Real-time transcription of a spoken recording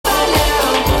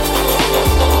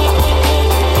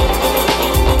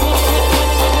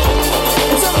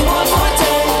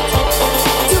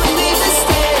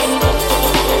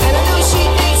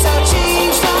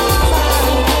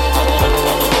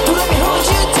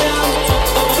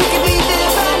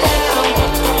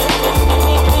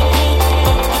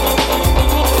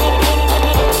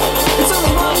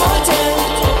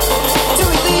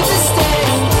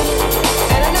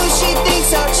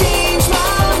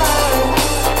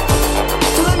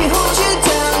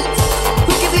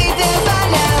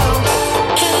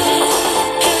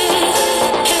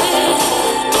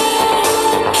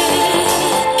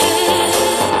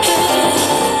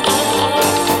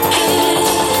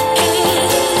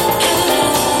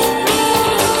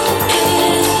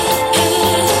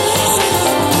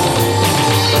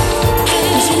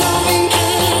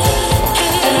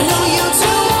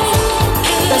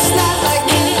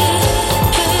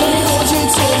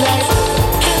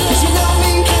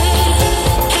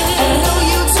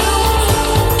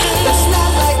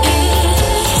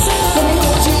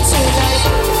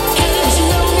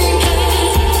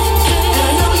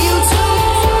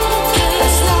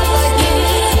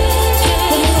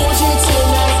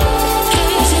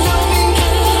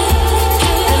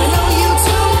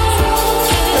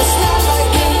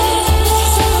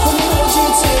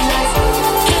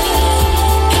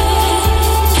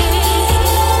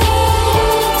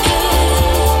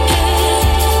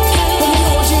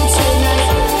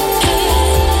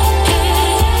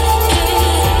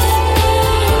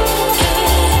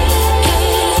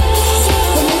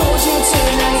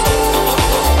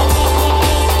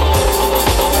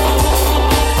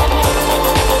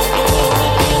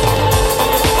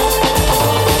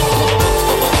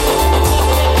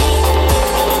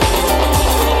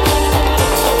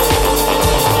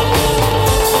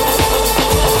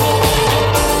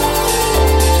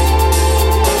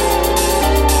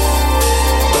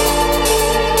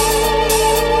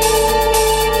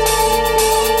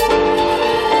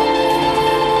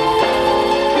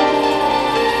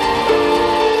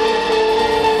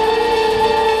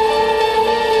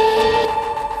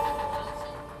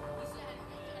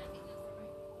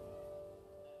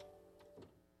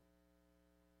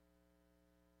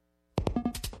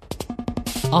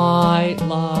I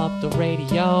love the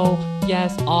radio.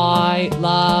 Yes, I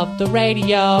love the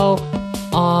radio.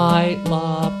 I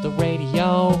love the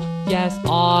radio. Yes,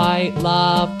 I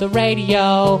love the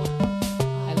radio.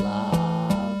 I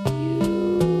love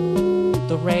you,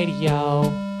 the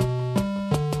radio.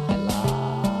 I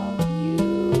love you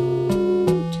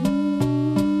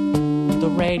too, the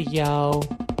radio.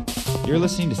 You're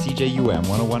listening to CJUM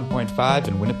 101.5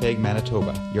 in Winnipeg,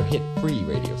 Manitoba, your hit-free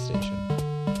radio station,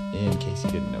 in case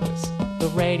you didn't notice. The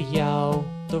radio,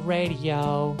 the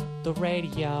radio, the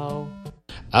radio.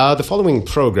 The following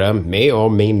program may or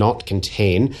may not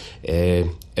contain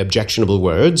objectionable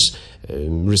words,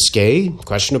 risque,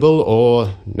 questionable,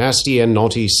 or nasty and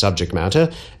naughty subject matter,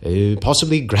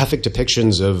 possibly graphic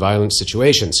depictions of violent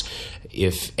situations.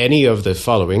 If any of the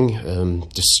following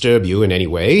disturb you in any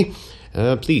way,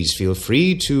 please feel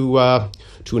free to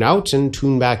tune out and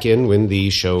tune back in when the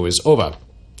show is over.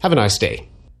 Have a nice day.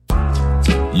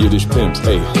 Yiddish pimps,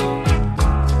 hey.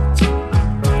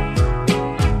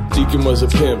 Deacon was a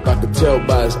pimp, I could tell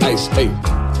by his ice, hey,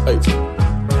 hey.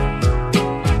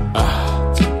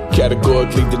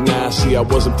 Categorically deny, see I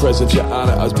wasn't present, your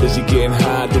honor. I was busy getting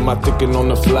high, do my thinking on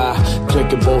the fly.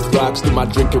 Clinking both rocks, do my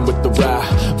drinking with the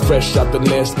rye. Fresh out the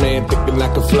nest, man, thinking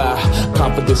I could fly.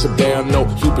 Confidence are down, no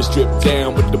hubris stripped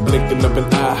down with the blinking of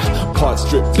an eye. Parts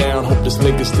stripped down, hope this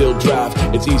link is still drive.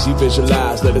 It's easy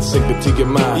visualize, let it sink into your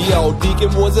mind. Yo,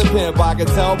 Deacon was a pimp, I could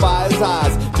tell by his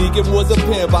eyes. Deacon was a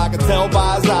pimp, I could tell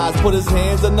by his eyes. Put his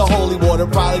hands in the holy water,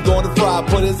 probably gonna fry.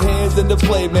 Put his hands in the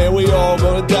plate, man, we all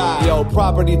gonna die. Yo,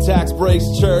 property tax breaks,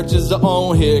 churches are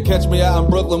on here. Catch me out in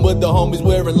Brooklyn with the homies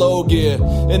wearing low gear.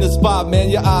 In the spot, man,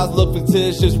 your eyes look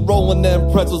fictitious. Rolling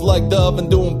them pretzels like Dove and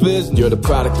doing business. You're the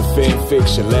product of fan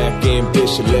fiction, lack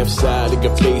ambition. Left side of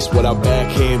your face without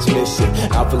backhands missing.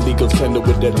 Out for legal tender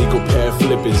with that legal pad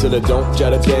flipping. So they don't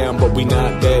jot it down, but we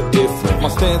not that different. My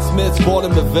Stan Smiths brought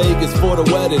him to Vegas for the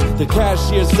wedding. The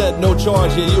cashier said no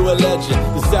charge, yeah, you a legend.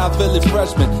 The South Philly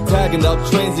freshman tagging up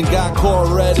trains and got caught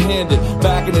red-handed.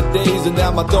 Back in the days and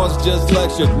now my thoughts just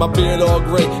lectured. My beard all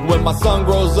gray. When my son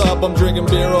grows up, I'm drinking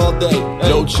beer all day. Hey.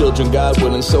 No children, God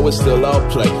willing, so it's still all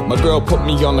play. My girl put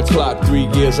me on the clock, 3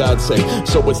 years I'd say.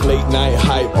 So it's late night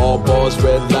hype, all bars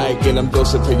red light. And I'm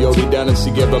dosing peyote down in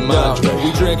Sierra Madre.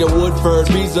 We drinking Woodford,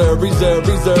 reserve, reserve,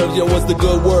 reserve. Yo, what's the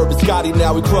good word? But Scotty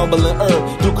now we crumbling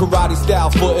herb. Do karate style,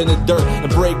 foot in the dirt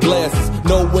and break glasses.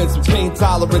 No wins, with pain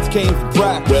tolerance came from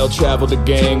practice. Well traveled the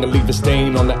gang and leave a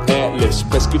stain on the atlas.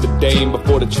 Rescue the dame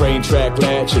before the train track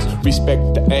latches.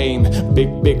 Respect the aim,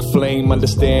 big flame.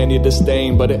 Understand your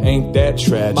disdain, but it ain't that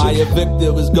tragic. My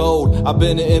evictive is gold. I've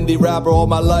been an indie rapper all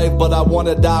my life, but I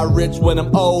wanna die rich when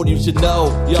I'm old. You should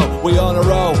know, yo, we on a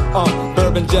roll.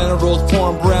 Bourbon generals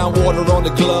pouring brown water on the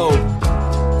globe.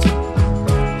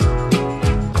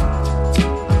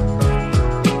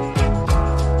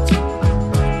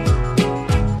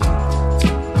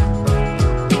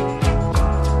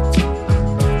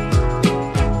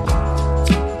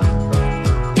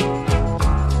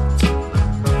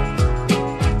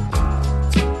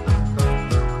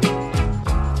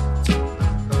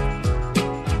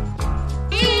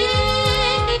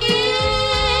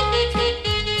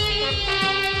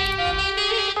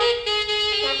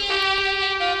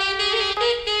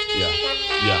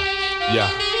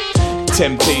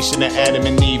 Temptation of Adam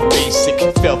and Eve basic.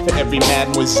 Fell for every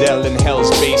mademoiselle in hell's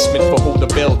basement. For who the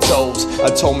bell tolls.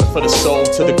 Atonement for the soul.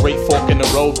 To the great fork in the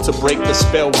road. To break the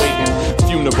spell waiting.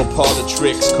 Funeral parlor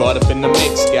tricks. Caught up in the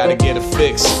mix. Gotta get a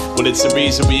fix. Well, it's the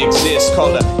reason we exist.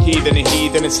 Call a heathen a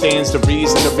heathen. It stands the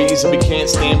reason we can't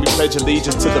stand. We pledge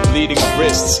allegiance to the bleeding of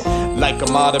wrists. Like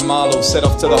a modern Marlowe, set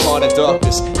off to the heart of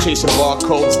darkness. Chasing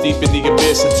barcodes deep in the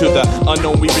abyss. Into the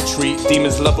unknown we retreat.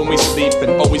 Demons love when we sleep.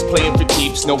 And always playing for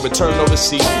keeps. No return, no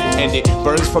receipt. And it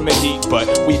burns from the heat. But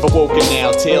we've awoken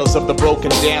now. Tales of the broken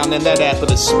down. And that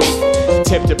apple is sweet.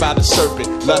 Tempted by the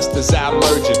serpent. Lust desire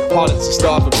merging. Heart is a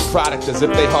starving product as if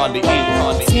they hardly eat.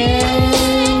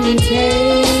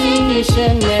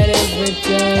 Temptation that is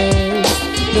returned.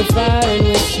 The fire in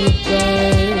which you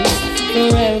burn.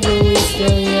 Forever we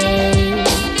still yearn.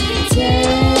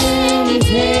 Temptation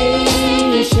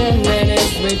that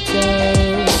is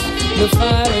returned. The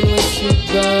fire in which you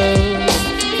burn.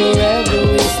 Forever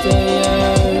we still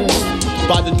yearn.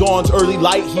 By the dawn's early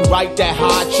light, he write that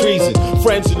high treason.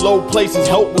 Friends in low places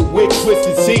help with wig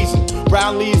twisted season.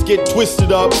 Brown leaves get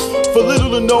twisted up for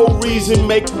little to no reason.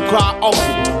 Make them cry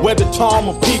uncle, whether Tom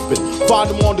or peeping. Find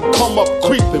them on the come up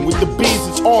creeping with the bees,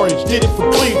 it's orange. Did it for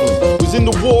Cleveland. Was was in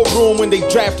the war room when they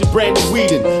drafted Brandon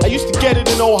Whedon. I used to get it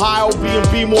in Ohio,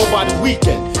 B&B more by the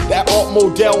weekend. That Art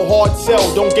Modell hard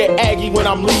sell, don't get aggy when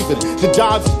I'm leaving. The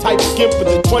Don's type skimp in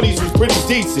the 20s was pretty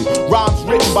decent. Rhymes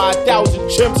written by 1,000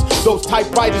 chimps, those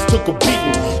typewriters took a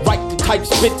beating. Write the type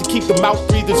spit to keep the mouth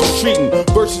breathers retreating.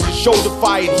 Versus the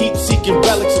shoulder-fired, heat-seeking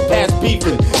relics of past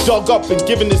beefing. Dug up and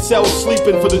given the cells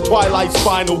sleeping for the twilight's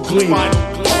final gleam.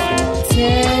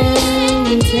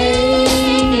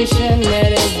 Temptation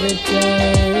at every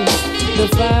turn, the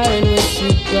fire in which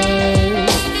you burn,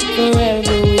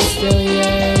 forever we still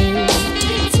yearn.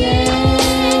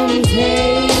 Temptation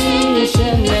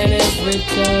at every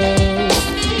turn,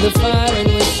 the fire in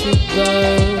which you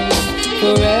burn,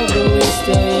 forever we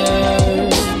still yearn.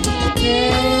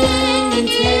 Temptation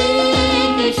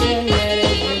at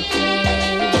every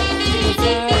turn, the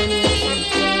fire in which you burn,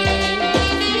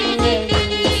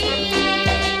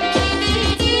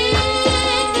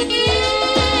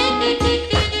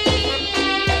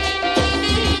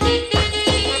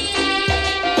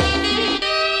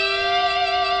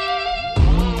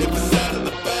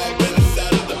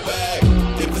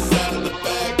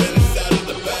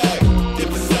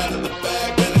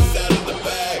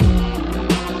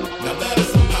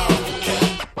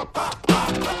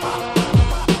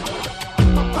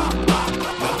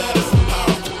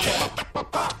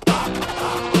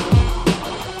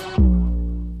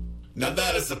 forever we still Now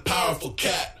that is a powerful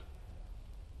cat.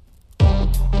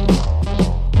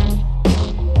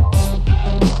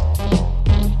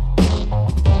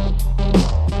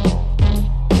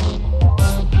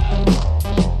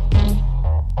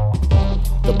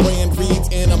 The brand reads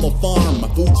Animal Farm. My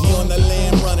Fuji on the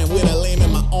land, running with a lame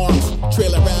in my arms.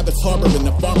 Trailer rabbits harboring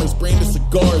the farmer's brain to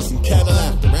cigars and cattle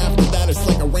after. After that, it's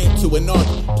like a ramp to an arc.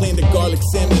 Playing the garlic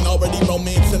salmon, already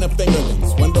romancing the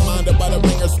fingerlings. When reminded by the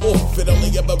ringers, oof, it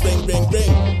only ever ring, ring,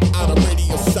 ring. Out of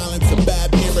radio silence, a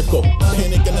bad miracle.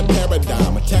 Panic in the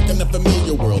paradigm, attacking the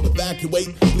familiar world.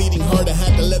 Evacuate, bleeding hard, I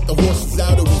had to let the horses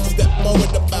out. A weak step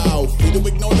forward the bow, free to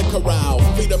ignore the corral.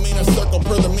 Free to main a circle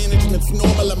per the management's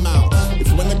normal amount.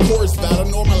 It's when the chorus vow to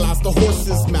normalize the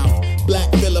horse's mouth.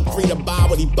 Black Phillip free to buy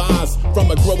what he buys.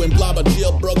 From a growing blob of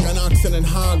jailbroken oxen and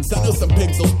hogs. I know some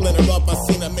pigs will splinter off. I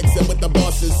seen them mixing with the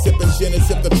bosses. Sipping gin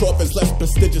as if the trophy's less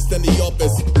prestigious than the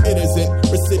office. It isn't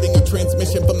receiving a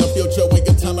transmission from the future. We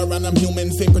can time around them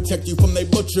humans ain't protect you from they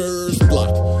butcher's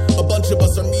block. A bunch of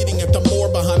us are meeting at the moor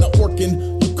behind the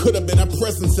Orkin. You could have been a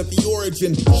presence at the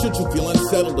origin. Should you feel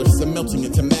unsettled or some melting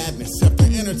into madness after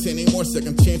entertaining more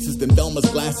second chances than Velma's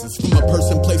glasses. From a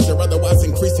person, place, or otherwise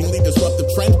increasingly disrupt the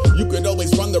trend. You could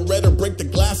always run the red or break the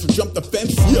glass or jump the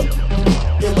fence. Yeah.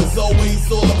 It was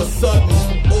always all of a sudden.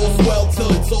 All's well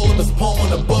till it's all of us palm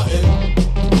on a button.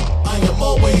 I am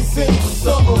always into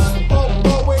something.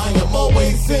 I am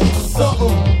always into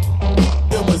something.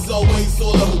 It was always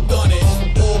all of who done it.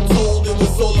 All told, it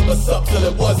was all of us up till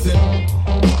it wasn't.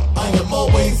 I am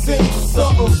always into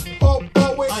something.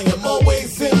 I am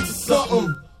always into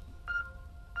something.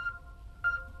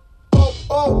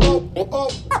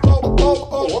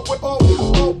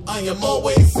 I am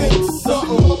always into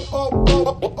something.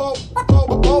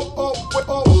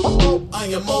 I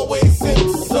am always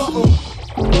into something.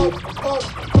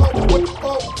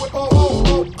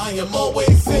 I am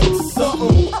always into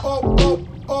something.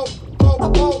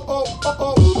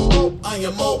 I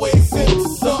am always into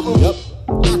something. Yep.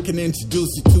 I can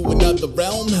introduce you to another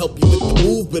realm, help you with the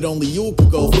move, but only you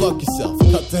could go fuck yourself.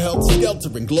 Cut to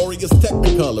helter-skelter in glorious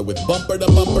technicolor with bumper to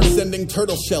bumper sending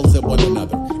turtle shells at one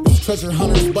another. It's treasure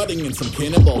hunters budding and some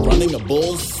cannonball running a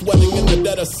bulls, sweating in the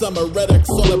dead of summer. Reddick,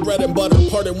 solid bread and butter,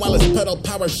 parting while his pedal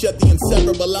power shed the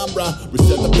inseparable umbra.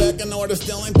 Reset the back in order,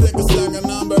 still ain't pick a second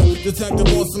number.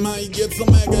 Detective wants somehow you get some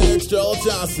mega extra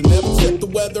Johnson. Never check the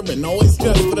weather and always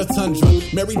dress for the tundra.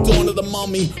 Mary Dawn of the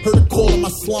mummy, heard a call in my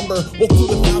slumber. Woke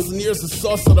through 1,000 years of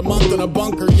sauce of the month in a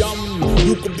bunker. Yum,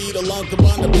 you could be the lunk of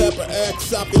under pepper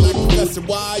X. I feel like Professor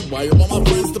Y. Why are all my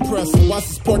friends depressed? Why's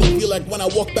this party feel like when I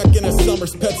walk back in a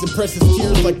summer's pets and precious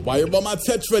tears? Like why are all my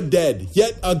tetra dead?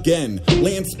 Yet again,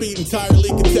 land speed entirely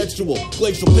contextual.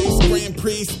 Glacial pace, Grand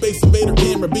Prix, Space Invader,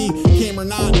 camera B, camera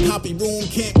not, copy room,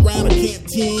 campground or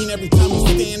canteen. Every time you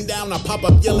stand down, I pop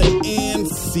up yelling and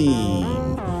scene.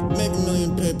 Make a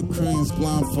million paper cranes,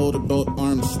 blindfolded, both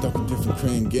arms stuck in different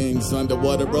crane gangs.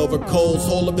 Underwater over coals,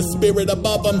 whole of the spirit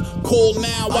above them. Cool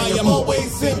now, I am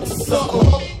always into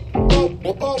something.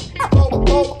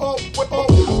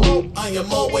 I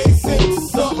am always into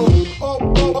something.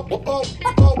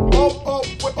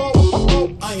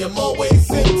 I am always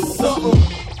into something.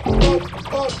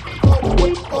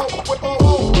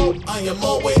 I am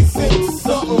always into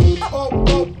something.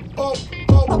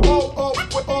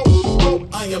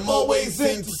 I am always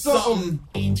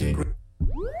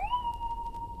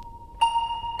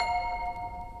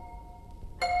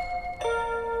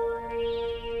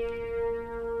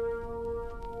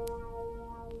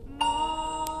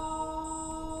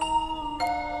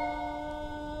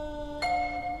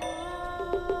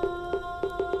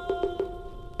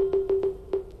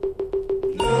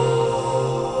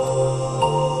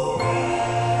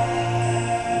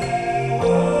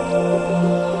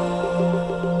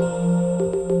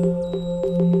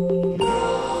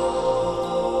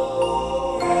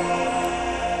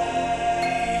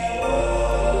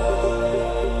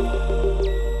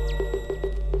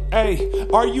Hey,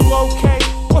 are you okay?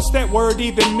 What's that word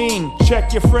even mean?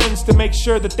 Check your friends to make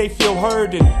sure that they feel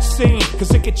heard and seen,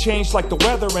 cause it could change like the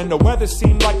weather, and the weather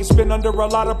seemed like it's been under a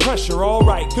lot of pressure.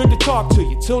 Alright, good to talk to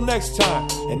you, till next time.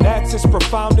 And that's as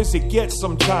profound as it gets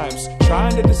sometimes.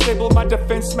 Trying to disable my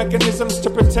defense mechanisms to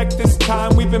protect this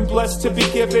time we've been blessed to be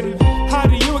given. How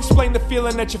do you explain the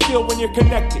feeling that you feel when you're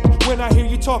connected? When I hear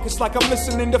you talk, it's like I'm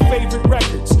listening to favorite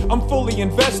records. I'm fully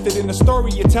invested in the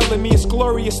story you're telling me, it's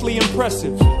gloriously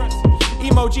impressive.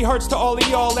 Emoji hearts to all of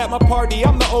y'all at my party.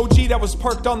 I'm the OG that was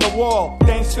parked on the wall.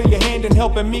 Thanks for your hand in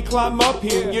helping me climb up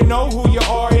here. You know who you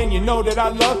are and you know that I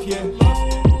love you.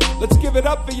 Let's give it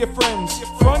up for your friends.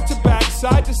 Front to back,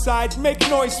 side to side, make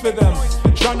noise for them.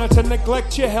 Try not to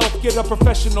neglect your health. Get a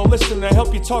professional listener to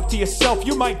help you talk to yourself.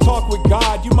 You might talk with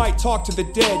God, you might talk to the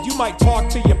dead. You might talk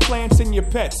to your plants and your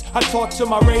pets. I talk to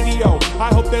my radio.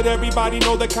 I hope that everybody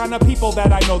know the kind of people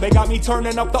that I know. They got me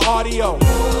turning up the audio.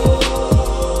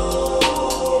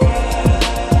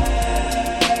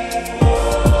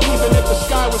 The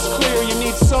sky was clear, you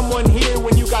need someone here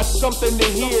when you got something to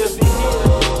hear.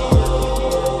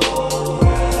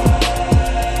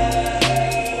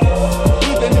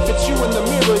 Even if it's you in the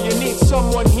mirror, you need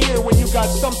someone here when you got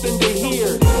something to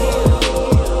hear.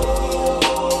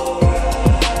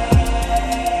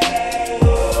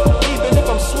 Even if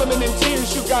I'm swimming in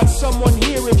tears, you got someone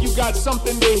here if you got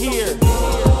something to hear.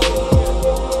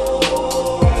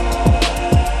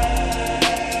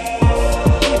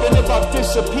 I've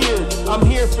disappeared, I'm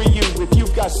here for you if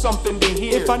you've got something to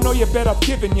hear. If I know you better, I'm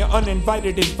giving you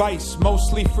uninvited advice.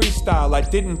 Mostly freestyle, I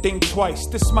didn't think twice.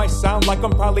 This might sound like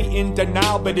I'm probably in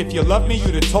denial, but if you love me,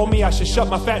 you'd have told me I should shut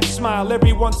my fat smile.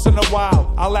 Every once in a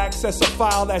while, I'll access a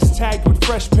file that's tagged with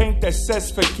fresh paint that says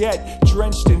forget.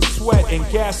 Drenched in sweat and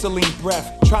gasoline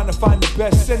breath, trying to find the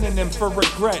best synonym for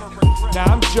regret. Now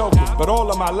I'm joking, but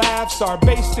all of my laughs are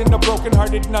based in the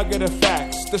broken-hearted nugget of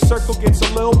facts. The circle gets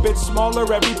a little bit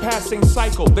smaller every passing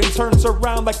cycle, then turns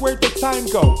around like where'd the time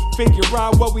go? Figure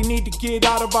out what we need to get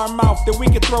out of our mouth, then we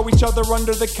could throw each other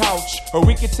under the couch. Or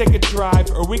we could take a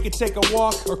drive, or we could take a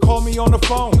walk, or call me on the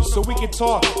phone so we could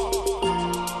talk.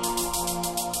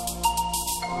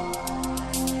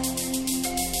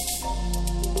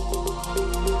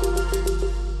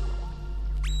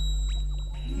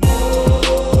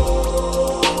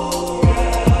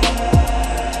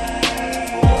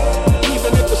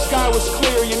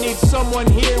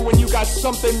 Someone here when you got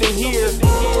something to hear.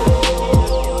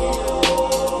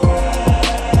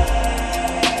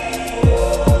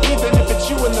 Even if it's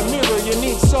you in the mirror, you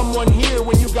need someone here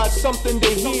when you got something to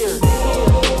hear.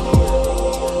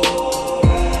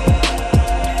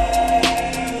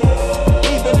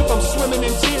 Even if I'm swimming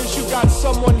in tears, you got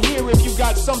someone here if you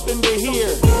got something to hear.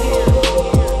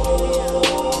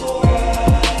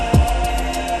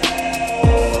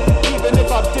 Even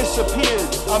if I've disappeared,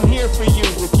 I'm here for you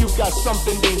if you've got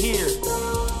something to hear.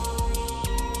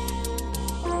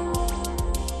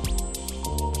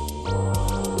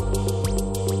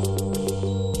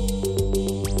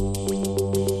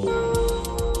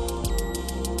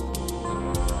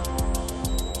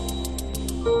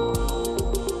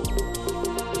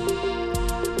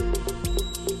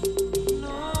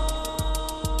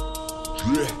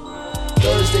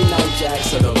 Thursday night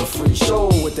jacks, another free show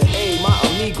with the A, my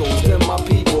amigos, then my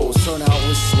peoples. Turn out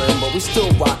we're slim, but we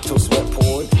still rock till sweat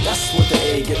poured. That's what the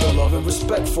A get the love and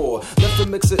respect for. Left the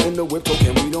mixer in the whip,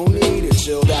 okay, we don't need it.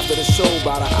 Chilled after the show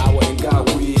about an hour and got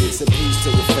weed. Said peace to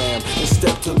the fam and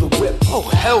step to the whip. Oh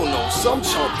hell no, some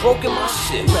chump broken my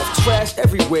shit. Left trash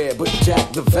everywhere, but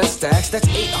Jack the Vestax. That's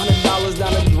 $800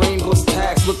 down the drain plus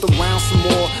tax. Looked around some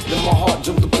more, then my heart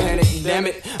jumped to panic. Damn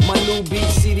it, my new beat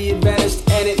CD advantaged,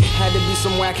 and it had to be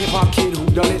some whack hip hop kid who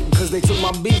done it. Cause they took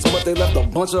my beats, but they left a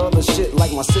bunch of other shit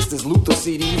like my sister's Luther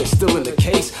CD that's still in the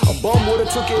case. A bum would've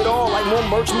took it all, like more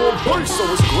merch, more birch, so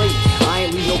it's great. I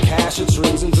ain't leave no cash or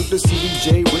trees and took the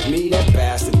CDJ with me, that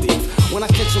bastard thief. When I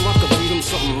catch him, I could beat him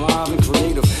something live and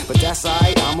creative. But that's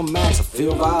alright, I'm a max, I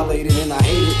feel violated and I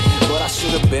hate it. But I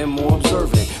should've been more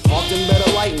observant. Parked in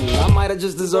better lighting, I might've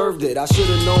just deserved it. I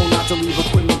should've known not to leave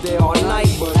equipment there all night,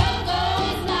 but...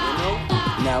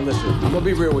 Now listen, I'm gonna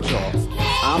be real with y'all.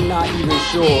 I'm not even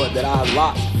sure that I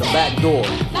locked the back door.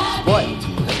 But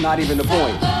that's not even the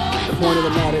point. The point of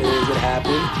the matter is it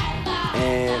happened.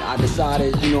 And I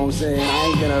decided, you know what I'm saying, I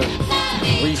ain't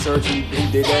gonna research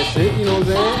who did that shit, you know what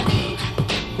I'm saying?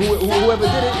 Whoever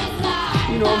did it,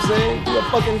 you know what I'm saying? You're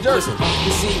a fucking jerk.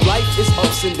 You see, life is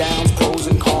ups and downs, pros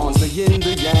and cons, the yin,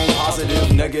 the yang,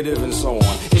 positive, negative, and so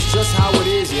on. It's just how it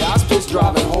is, yeah, I was pissed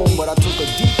driving home, but I took a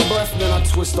deep breath, then I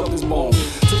twist up his bone.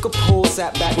 Took a pull,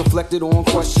 sat back, reflected on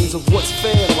questions of what's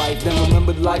fair in life, then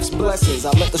remembered life's blessings. I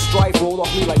let the strife roll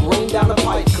off me like rain down the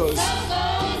pipe, cause,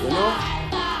 you know,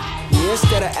 yeah,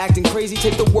 instead of acting crazy,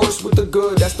 take the worst with the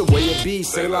good. That's the way it be,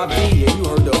 say la vie. Yeah, you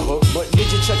heard the hook, but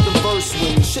did you check the verse?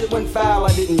 When shit went foul,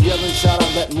 I didn't yell and shout.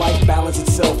 I let life balance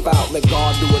itself out, let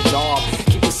God do a job.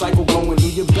 Keep the cycle going, do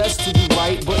your best to do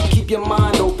right, but keep your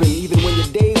mind open. Even when your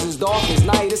days is dark as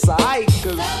night, it's alright,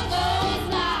 cause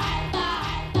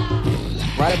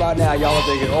right about now, y'all are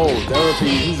thinking, oh, therapy,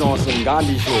 he's on some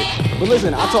Gandhi shit. But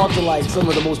listen, I talked to like some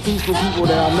of the most peaceful people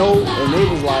that I know, and they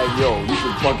was like, yo, you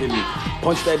should fucking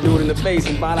punch that dude in the face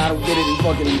and find out who did it and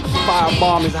fucking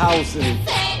firebomb his house, and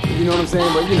you know what I'm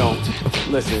saying? But you know,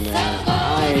 listen, man,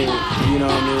 I ain't, you know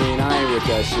what I mean? I ain't with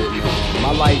that shit, man.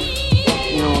 My life,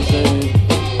 you know what I'm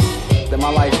saying? That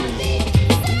my life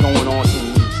is going on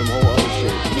some whole other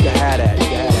shit. You can have that,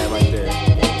 right there.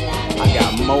 I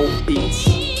got more beats.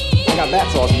 I got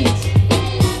that sauce beats.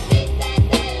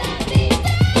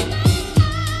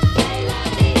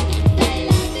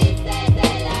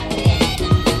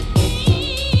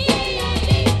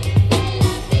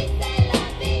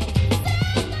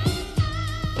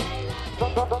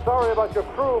 Sorry about your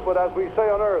crew, but as we say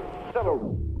on Earth,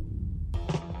 settle.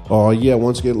 Oh, yeah,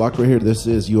 once again, lock right here. This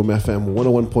is UMFM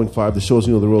 101.5. The show's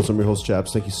You Know the Rules. I'm your host,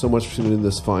 Chaps. Thank you so much for tuning in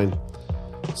this fine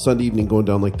Sunday evening, going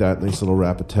down like that. Nice little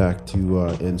rap attack to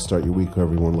end, start your week,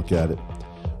 however you want to look at it.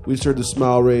 We just heard the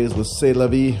Smile Rays with C'est La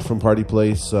Vie from Party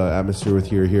Place, Atmosphere with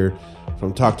Here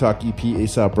from Talk Talk EP,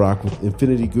 A$AP Rock with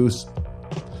Infinity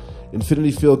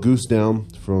Phil Goose Down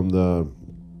from the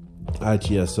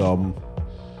ITS album,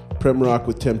 Prem Rock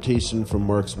with Temptation from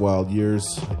Mark's Wild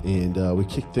Years, and we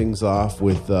kicked things off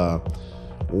with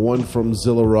one from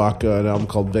Zilla Rocka, an album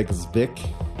called Vegas Vic,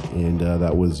 and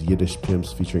that was Yiddish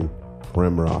Pimps featuring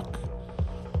Prem Rock.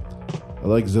 I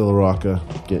like Zilla Rocka,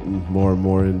 getting more and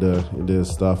more into his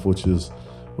stuff, which is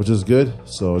good.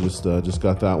 So just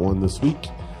got that one this week,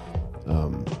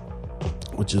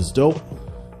 which is dope.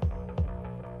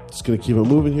 Just gonna keep it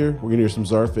moving here. We're gonna hear some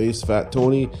Czarface, Fat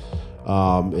Tony,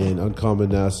 and Uncommon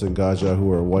Nasa and Gaja,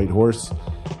 who are White Horse,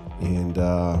 and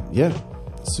yeah,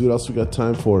 let's see what else we got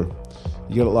time for.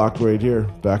 You got it locked right here.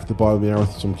 Back at the bottom of the hour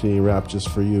with some Canadian rap just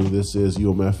for you. This is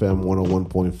UMFM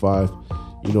 101.5.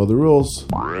 You know the rules.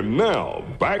 And now,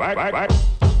 back.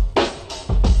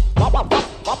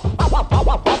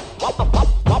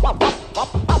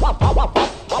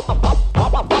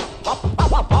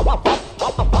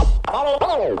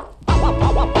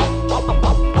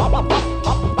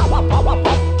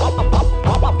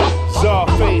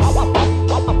 Czarface,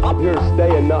 you're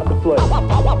staying, not the play.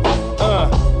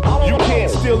 You can't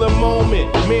steal a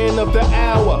moment, man of the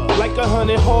hour. Like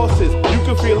 100 horses, you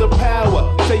can feel the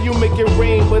power. Say you make it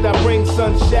rain, but I bring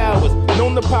sun showers.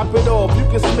 Known to pop it off, you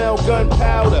can smell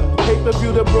gunpowder.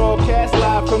 Pay-per-view the broadcast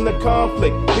live from the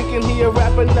conflict. Thinking he a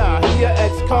rapper, nah, he a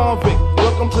ex-convict.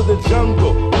 Welcome to the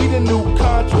jungle, we the new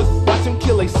Contras. Watch him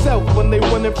kill himself when they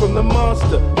running from the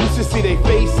monster. You should see their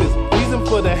faces, reason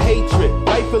for the hatred,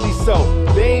 rightfully so.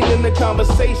 They ain't in the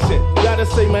conversation, gotta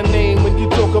say my name when you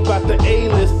talk about the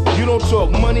A-list. You don't talk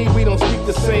money, we don't speak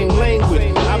the same language.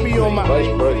 I be on my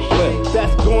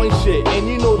that's going shit. And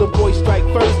you know the boy strike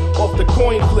first off the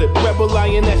coin flip. Rebel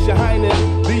Lion, that's your highness,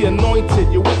 the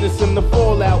anointed. You're witnessing the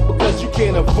fallout because you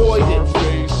can't avoid it.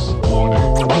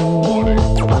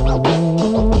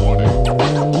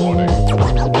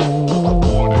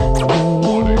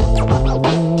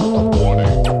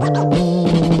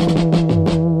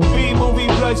 B-movie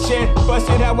bloodshed,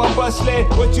 busted how I busted.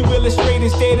 What you illustrate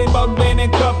is dated Mugman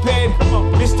and Cuphead.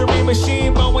 Mystery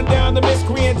machine mowing down the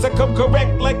miscreants. I come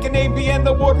correct like an ABN,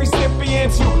 the award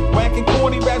recipients. You whacking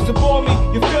corny raps to bore me.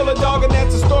 You feel a dog and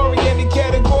that's a story. Any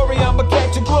category, I'ma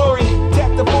catch your glory.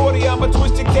 Tap the 40, I'ma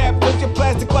twist your cap. Put your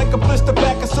plastic like a blister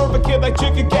pack. I serve a kid like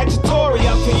chicken cacciatore.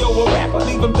 I'm KO a rapper,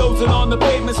 leave him dozing on the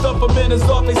pavement. Stuff him in his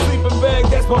office, sleeping bag.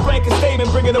 That's my ranking statement.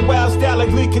 Bringing a wild style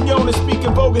like Lee Quinones.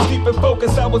 Speaking bogus, deep in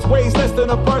focus. I was raised less than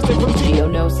a person from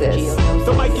Geonosis.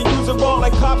 The mic can use it all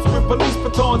like cops with police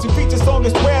batons. Your feature song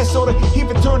is trash, so to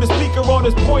even turn the speaker on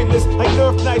is pointless. Like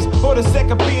Nerf knives or the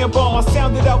second being bomb. I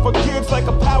sound it out for kids like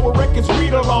a Power Records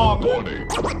read along.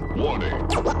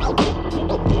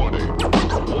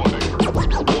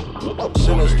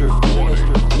 Sinister.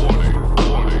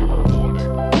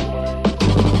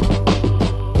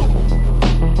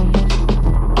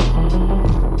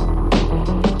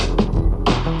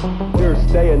 You're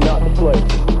staying, not the play.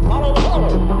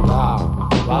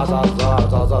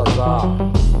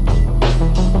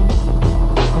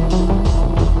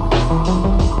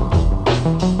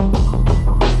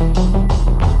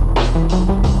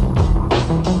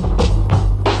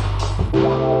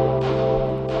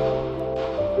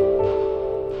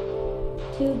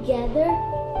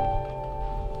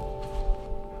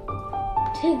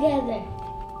 together.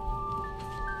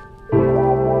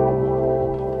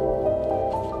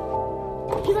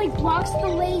 He like blocks the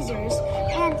lasers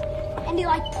and he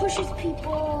like pushes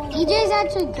people. EJ's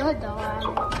actually good though.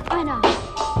 I know.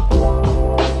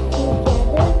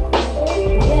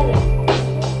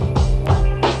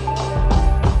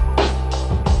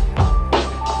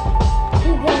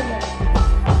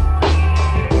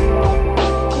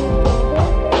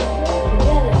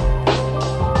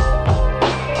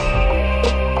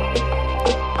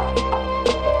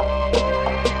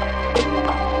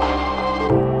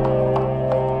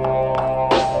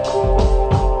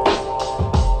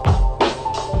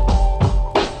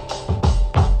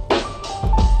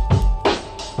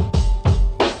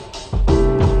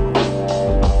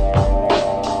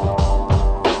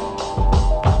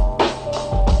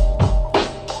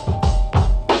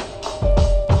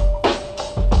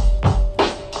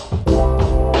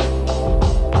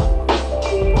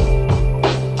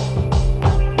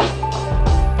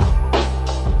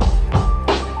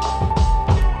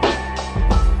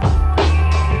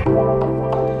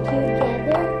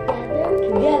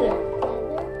 Together.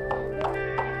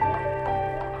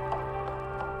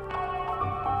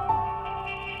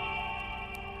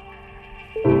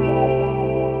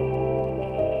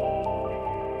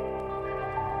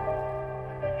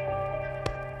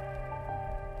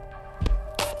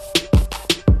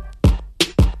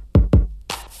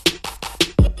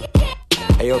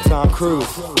 Hey, yo, Tom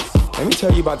Cruise. Let me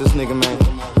tell you about this nigga, man.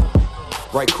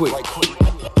 Right quick.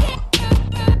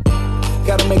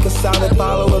 Gotta make a solid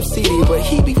follow of CD, but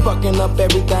he be fucking up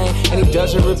everything, and he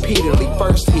does it repeatedly.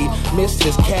 First he missed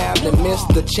his cab, then missed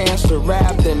the chance to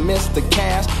rap, then missed the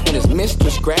cash, and his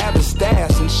mistress grabbed his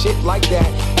stash, and shit like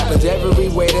that happens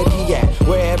everywhere that he at,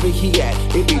 wherever he at.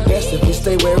 It'd be best if he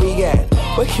stay where he at,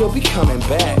 but he'll be coming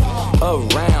back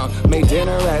around. Made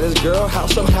dinner at his girl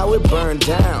house, somehow it burned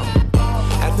down.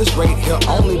 At this rate, he'll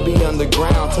only be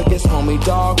underground. Took his homie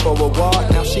dog for a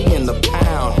walk, now she in the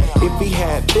pound. If he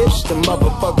had fish, the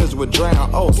motherfuckers would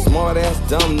drown. Oh, smart ass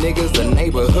dumb niggas, the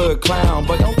neighborhood clown.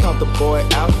 But don't count the boy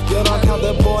out, you don't count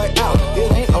the boy out.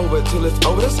 It ain't over till it's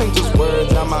over, this ain't just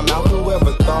words out my mouth.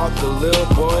 Whoever thought the little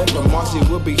boy from Marcy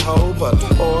would be Hova,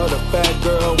 or the fat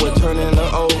girl would turn into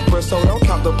Oprah. So don't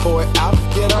count the boy out,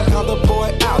 you don't count the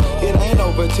boy out. It ain't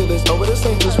over till it's over, this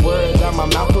ain't just words out my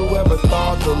mouth. Whoever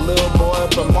thought the little boy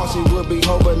from Marcy would be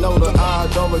Hova, know the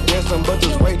odds are against him, but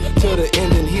just wait till the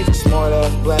end and he's a smart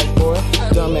ass black boy,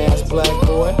 dumb ass black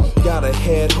boy. Got a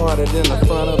head harder than the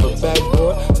front of a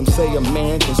backboard. Some say a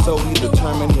man can solely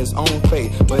determine his own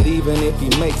fate, but even if he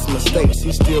makes mistakes,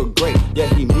 he's still great. Yeah,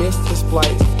 he missed his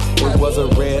flight, it was a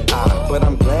red eye, but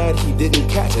I'm glad he didn't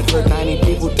catch it. Heard 90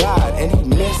 people died, and he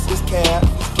missed his cab,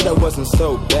 but that wasn't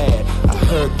so bad. I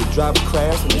heard the driver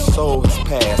crash and his soul has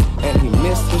passed, and he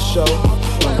missed his show.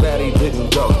 I'm glad he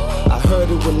didn't go. I heard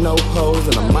it with no pose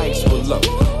and the mics were low.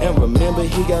 And remember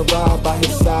he got robbed by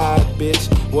his side bitch.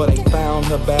 Well, they found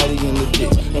her body in the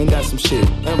ditch. Ain't that some shit?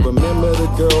 And remember the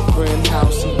girlfriend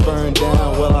house he burned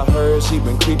down. Well, I heard she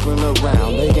been creeping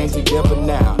around. They ain't together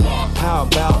now. How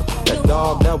about that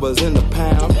dog that was in the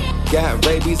pound? Got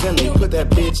rabies and they put that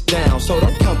bitch down. So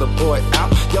don't count the boy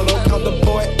out. Yo, don't count the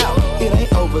boy out. It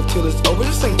ain't over till it's over.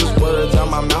 This ain't just words out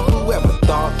my mouth. Whoever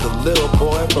thought the little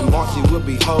boy from Marcy would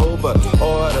be Hova,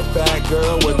 or the fat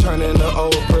girl would turn into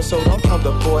Oprah. So don't count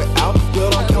the boy out. Yo,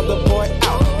 don't count the boy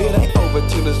out. It ain't over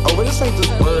till it's over. This ain't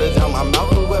just words out my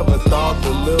mouth. Whoever thought the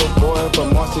little boy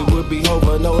from Marcy would be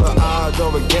Hova, know the odds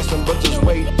are against him, but just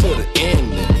wait till the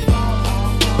end.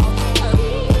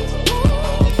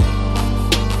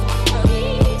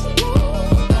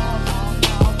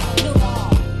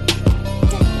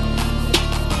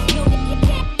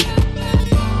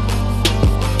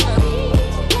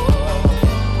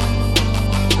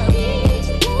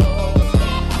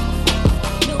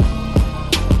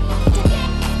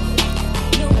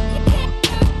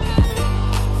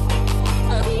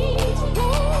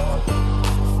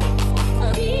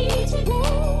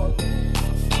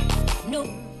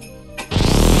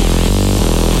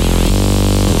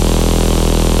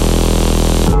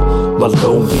 My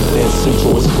loneliness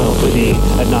enjoys company,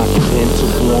 an occupant to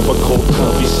warm a cold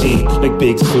comfy seat, like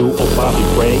Big Sue or Bobby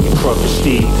Ray and Trucker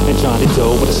Steve and Johnny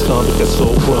Doe with a stomach that's so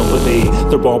crumbly.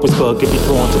 They're always bugging me,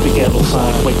 drawn to the yellow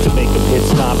sign, quick to make them hit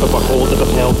stop if I hold it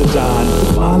upheld to dine.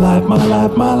 My life, my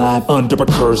life, my life, under a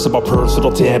curse of my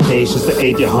personal damnations that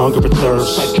aid your hunger and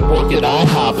thirst. I can work at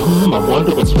IHOP, I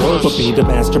wonder what's worse. But being a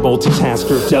master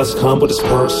multitasker does come with its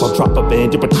perks. I'll drop a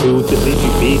band or two, then leave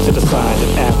you be to decide.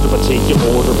 And after I take your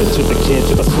order into the a kid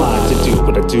to the slide to do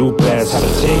what I do best. How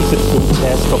to change the food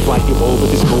test. I'll fly you over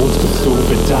these moons, consume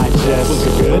and digest. Was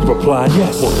it good? Reply,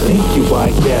 yes. Well, thank you,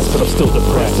 I guess. But I'm still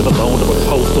depressed and alone to a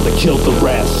post till they killed the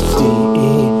rest.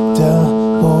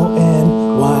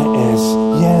 D-E-W-O-N-Y-S,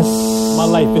 yes. My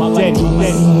life is Denny.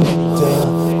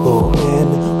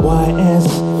 D-E-W-O-N-Y-S,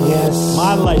 yes.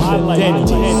 My life is Denny.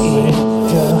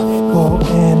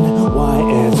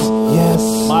 D-E-W-O-N-Y-S, yes.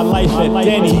 My life is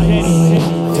Denny.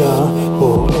 D-E-W-O-N-Y-S,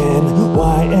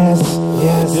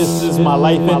 yes. This is my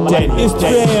life at Denny. It's 3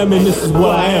 a.m. and this is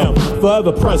what I am.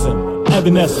 Forever present,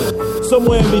 evanescent.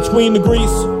 Somewhere in between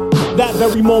degrees. That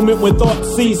very moment when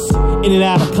thoughts cease. In and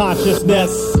out of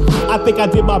consciousness. I think I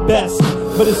did my best,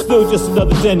 but it's still just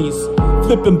another Denny's.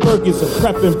 Flipping burgers and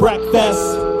prepping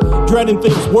breakfast. Dreading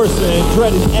things worse and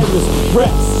dreading endless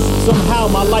regrets. Somehow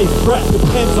my life's breath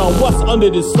depends on what's under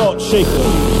this salt shaker.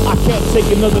 I can't take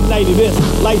another night of this.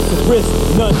 Life's a risk,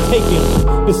 none taken.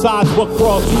 Besides what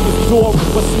crawls through this door,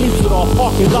 what sleeps in our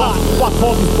parking lot. Why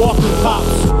call these barking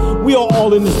cops? We are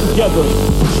all in this together.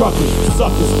 Truckers,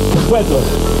 suckers, the weather.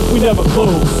 We never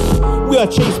close. We are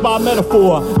chased by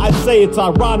metaphor. I'd say it's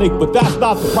ironic, but that's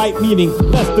not the right meaning.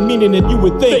 That's the meaning that you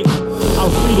would think. I'm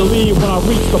free to leave when I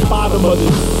reach the bottom of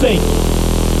this sink.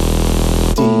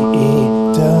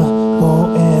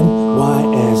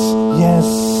 D-E-W-O-N-Y-S, yes.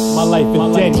 My life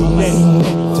is Denny.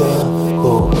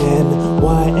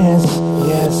 D-E-W-O-N-Y-S,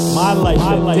 yes. My life is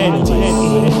Denny.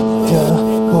 D-E-W-O-N-Y-S,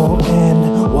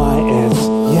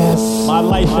 yes. My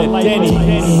life is Denny.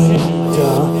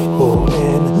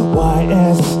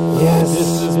 D-E-W-O-N-Y-S, yes.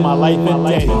 This is my life at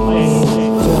Denny.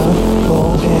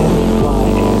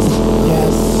 D-E-W-O-N-Y-S,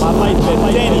 yes. My life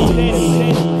at Denny.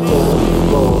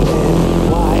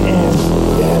 D-E-W-O-N-Y-S,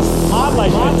 yes. My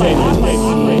life at Denny.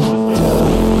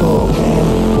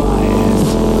 D-E-W-O-N-Y-S,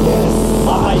 yes.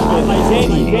 My life at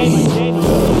Denny.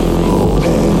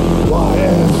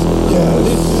 D-E-W-O-N-Y-S, yes.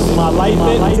 This is my life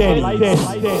at Denny.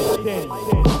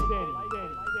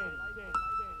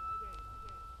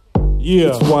 Yeah.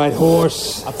 It's White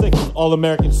Horse. I think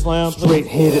All-American Slam. Straight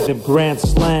hit at them grand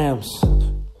slams.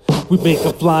 We make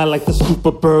them fly like the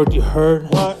super bird, you heard?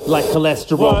 What? Like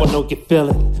cholesterol, What? I know you feel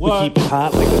it. What? We keep it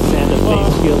hot like a Santa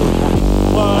Fe skillet.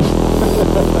 What?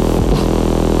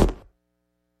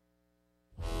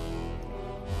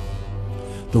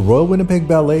 The Royal Winnipeg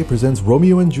Ballet presents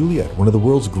Romeo and Juliet, one of the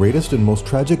world's greatest and most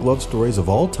tragic love stories of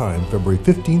all time, February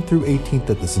 15th through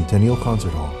 18th at the Centennial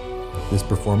Concert Hall. This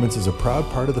performance is a proud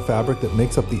part of the fabric that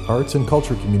makes up the arts and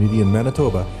culture community in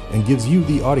Manitoba and gives you,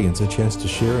 the audience, a chance to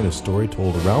share in a story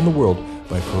told around the world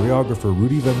by choreographer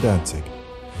Rudy Van Danzig.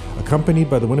 Accompanied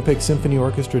by the Winnipeg Symphony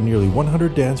Orchestra, nearly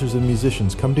 100 dancers and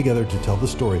musicians come together to tell the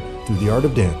story through the art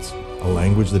of dance, a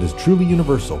language that is truly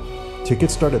universal.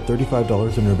 Tickets start at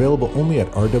 $35 and are available only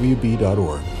at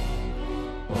rwb.org.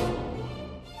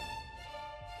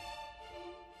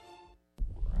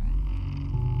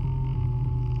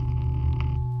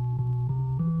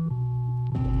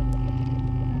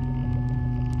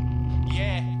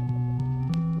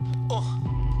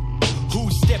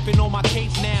 Who's stepping on my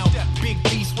cape now? Big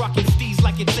beast rocking steez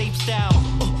like it's ape style.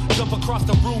 Jump across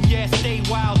the room, yeah, stay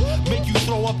wild. Make you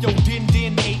throw up your din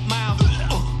 8 Mile.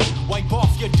 Wipe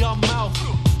off your dumb mouth.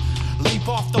 Leap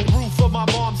off the roof of my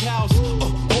mom's house.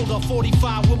 Hold a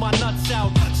 45 with my nuts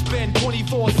out. Spend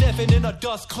 24/7 in a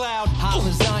dust cloud. Hot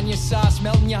lasagna sauce,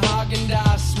 melting your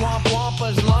Haagen-Dazs. Swamp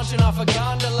Wampas, launching off a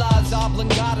gondolas.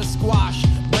 Oblongata squash,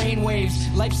 brainwaves.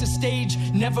 Life's a stage,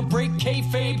 never break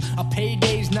kayfabe. A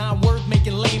payday's not worth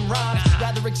making lame rhymes.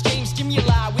 Rather exchange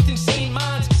stimuli with insane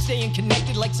minds. Staying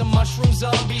connected like some mushroom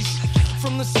zombies.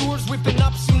 From the sewers whipping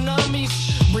up tsunamis.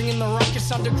 Bringing the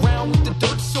ruckus underground with the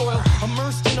dirt soil.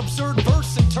 Immersed in absurd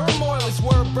verse and turmoil. It's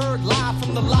where a bird live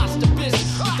from the lost abyss.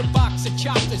 With a box of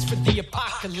chocolates for the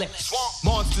apocalypse.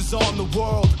 Monsters on the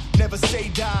world, never say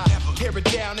die. Tear it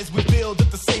down as we build at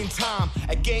the same time.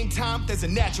 At game time, there's a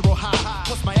natural high.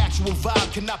 Plus my actual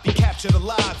vibe cannot be captured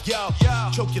alive. Yo,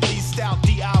 choke your lead style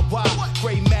DIY.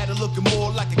 Gray matter looking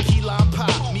more like a key lime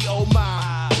pie. Me oh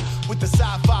my, with the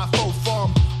sci-fi faux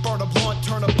form. Burn a blunt,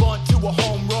 turn a bunt to a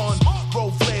home run.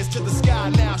 Roll flares to the sky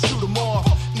now, shoot them off.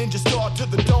 Ninja star to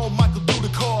the dome, Michael do the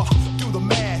car. Do the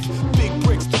math, big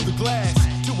bricks through the glass.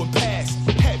 Doing pass,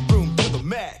 headroom to the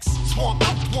max. Swamp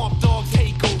dogs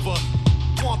take over.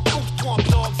 Swamp dogs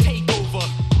take over.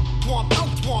 Swamp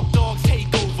dogs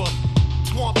take over.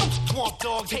 Swamp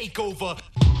dogs take over.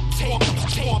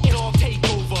 Swamp dog take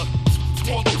over.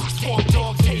 Swamp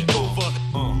dog take over.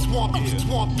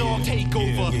 Swamp dog take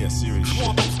over. Yeah, serious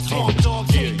Swamp dog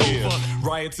take over.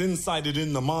 Riot it's incited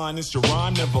in the mind. It's your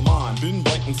rhyme, never mind. Been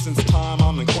writing since time,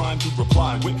 I'm inclined to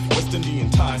reply with West Indian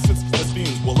ties. Since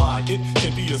lesbians will lie, it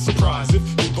can't be a surprise if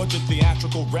big budget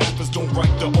theatrical rappers don't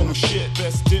write their own shit.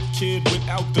 Best dip kid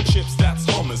without the chips, that's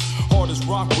hummus. Hard as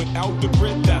rock without the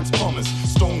grit, that's pumice.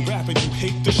 Stone rapping, you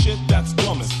hate the shit, that's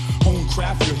dumbest. Home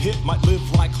craft, your hit might live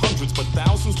like hundreds, but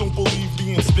thousands don't believe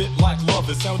being spit like love.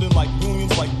 It's sounding like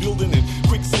millions, like building in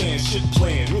quicksand. Shit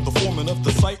plan, you're the foreman of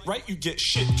the site, right? You get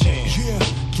shit canned. Yeah,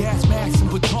 gas masks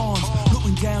and batons,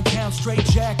 looking downtown, straight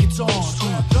jackets on.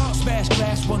 Smash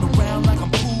glass, run around like I'm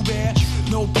Pooh Bear.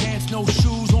 No pants, no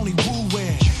shoes, only woo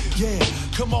wear. Yeah,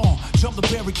 come on, jump the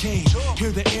barricade.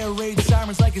 Hear the air raid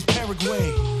sirens like it's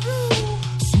Paraguay.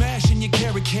 Smashing your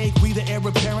carrot cake. We the heir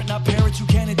apparent, not parents you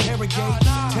can't interrogate.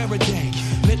 Terror day,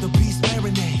 let the beast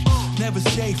marinate. Never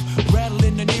safe, rattle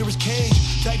in the nearest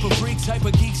cage. Type of freaks, type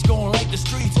of geeks going like the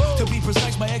streets. To be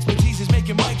precise, my expertise is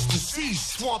making mics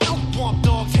deceased. Swamp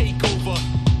dog takeover.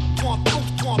 Swamp dog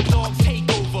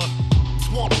takeover.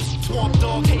 Swamp dog takeover. Swamp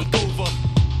dog takeover.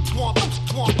 Swamp dog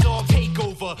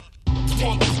takeover.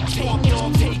 Swamp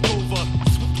dog takeover.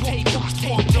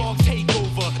 Swamp dog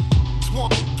takeover.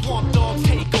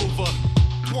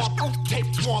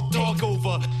 Swamp dog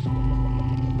over.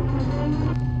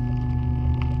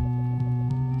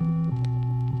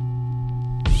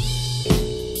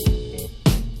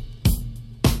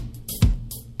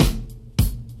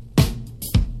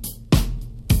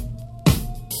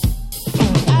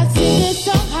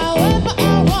 However I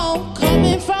want,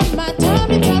 coming from my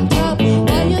tummy,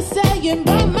 while you're saying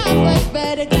by my words,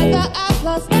 better get the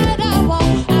applause that I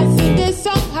want. I sing this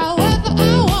song however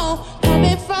I want,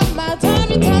 coming from my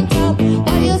tummy,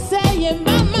 while you're saying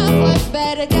by my words,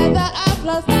 better get the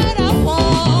applause that I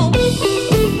want.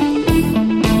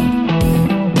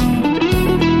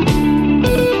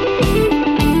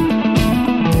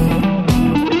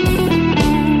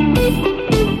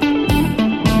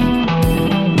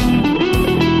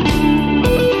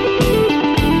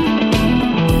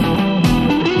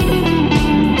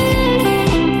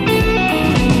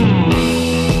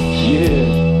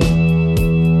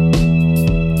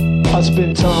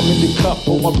 Spend time in the cup,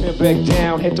 pull my pen back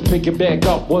down, had to pick it back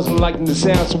up, wasn't liking the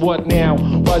sound, so what now?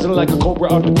 Rising like a cobra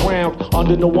underground,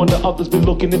 under no wonder others been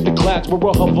looking at the clouds, we're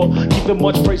a hover, giving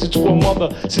much praise to a mother,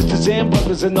 sisters and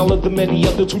brothers and all of the many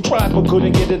others who tried but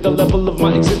couldn't get at the level of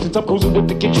my existence. I'm cruising with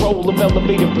the control of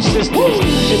elevated persistence.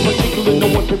 In particular, no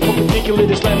one perpendicular,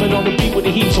 they're slamming on the beat with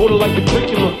the heat, sorta like the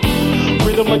curriculum.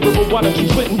 Rhythm like river water, keep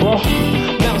splitting, bro.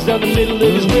 Mountains down the middle of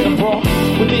this rhythm, bro.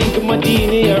 With the ink of my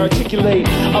DNA, I articulate.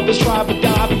 Others try but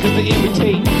die because they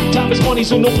imitate. Time is money,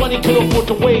 so no money could afford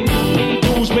to wait. Paid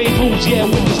dues, made moves, yeah,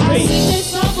 with the I state. sing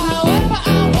this song however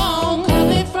I want,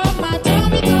 coming from my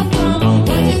tummy,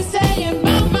 what you saying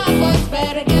about my voice,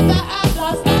 better get the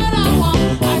applause that I want.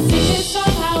 I sing this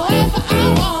song however I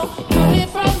want, coming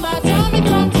from my tummy,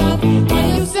 what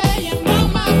you saying about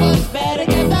my voice, better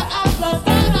get the applause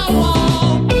that I want.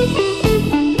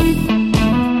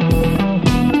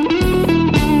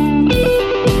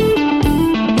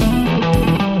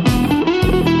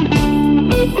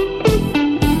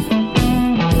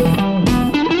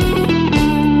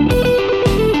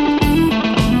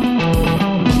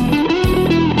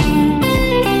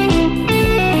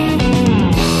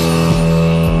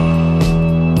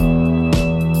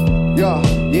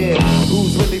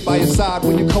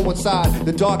 When you coincide,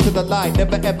 the dark to the light,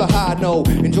 never ever hide, no.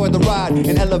 Enjoy the ride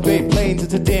and elevate planes.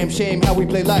 It's a damn shame how we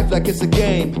play life like it's a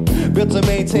game. Built to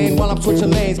maintain while I'm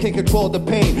switching lanes, can't control the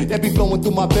pain that be flowing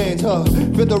through my veins, Feel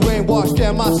the rain wash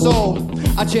down my soul.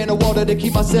 I channel water to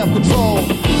keep my self-control.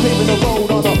 Paving the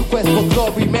road on a quest for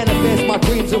glory. Manifest my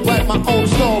dreams and write my own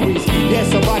stories.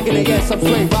 Yes, I'm rocking it, yes, I'm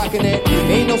straight rocking it.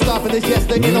 Ain't no stopping this, yes,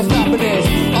 there ain't no stopping this.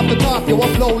 Off the top, yo, I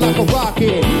flow like a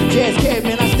rocket. Jazz kid,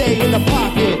 man, I stay in the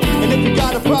pocket. And if you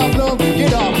got a problem,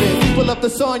 get off it. People of the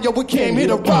sun, yo, we came here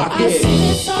to rock it. I sing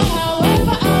this song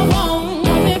however I want,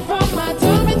 coming from my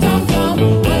tummy,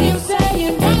 what you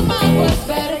saying about my words,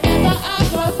 better get the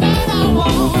applause that I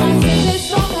want. I sing this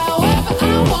song however I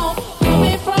want,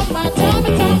 coming from my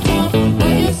tummy,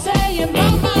 what you saying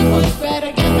about my words,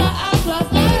 better get the applause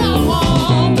that I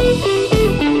want.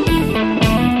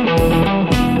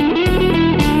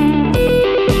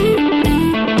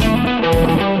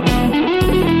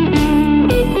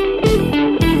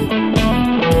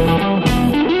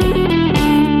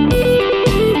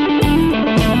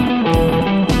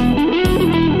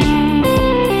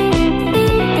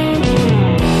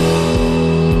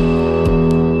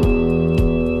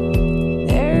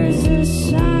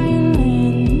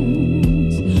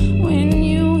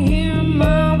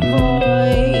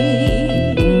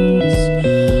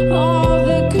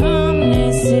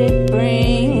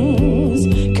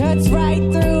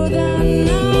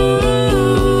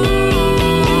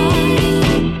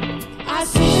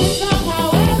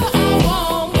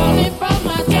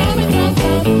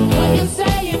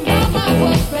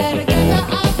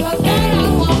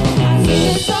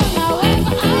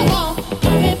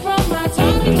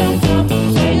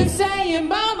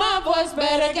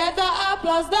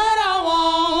 I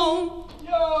want.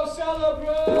 Yo,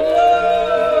 celebrate!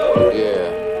 Yeah,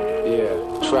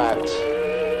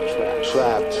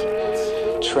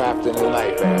 trapped in the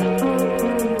night, man.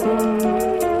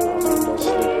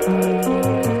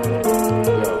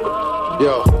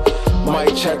 Yo,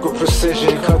 mic check with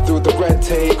precision, cut through the red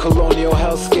tape, colonial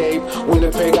hellscape.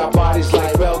 Winnipeg got bodies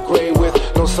like Belgrade with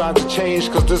no signs of change,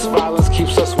 cause this violence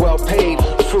keeps us well paid.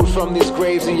 Fruit from these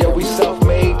graves and yet we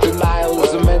self-made. Denial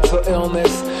is a mental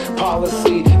illness.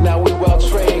 Policy, now we well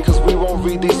trained, cause we won't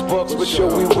read these books, but sure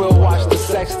we will watch the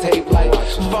sex tape. Like,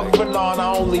 fuck Fanon,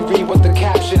 I only read what the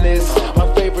caption is. My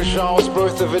favorite genre's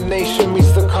Birth of a Nation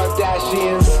meets the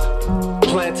Kardashians.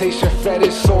 Plantation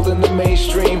fetish sold in the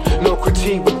mainstream. No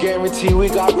critique, but guarantee we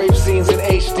got rape scenes in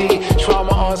HD.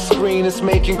 Trauma on screen is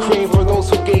making cream for those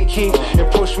who gatekeep and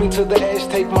push me to the edge.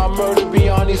 Take my murder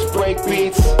beyond these break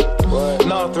beats.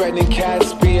 Non-threatening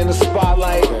cats be in the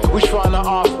spotlight. We tryna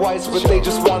off-whites, but they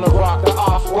just wanna rock the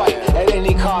off-white at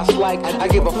any cost. Like, I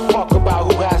give a fuck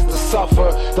about who has to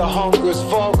suffer. The hunger's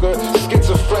vulgar,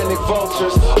 schizophrenic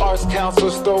vultures. Arts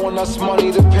counselors throwing us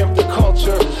money to pimp the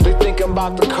culture. They thinking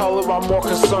about the color, I'm more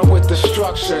concerned with the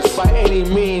structures. By any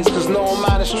means, cause no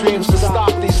amount of streams to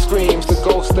stop these screams. The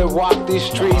ghosts that walk these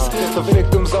streets, the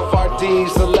victims of our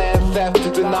deeds, the land theft,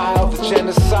 the denial, the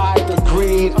genocide, the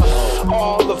greed,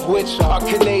 all of which are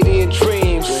Canadian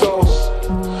dreams. So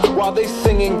while they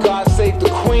singing God Save the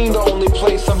Queen, the only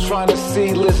place I'm trying to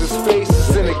see Liz's face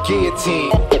is in a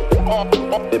guillotine. All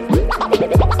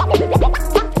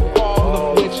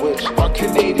of which are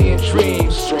Canadian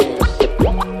dreams.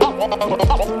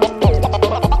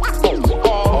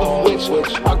 All of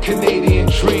which are Canadian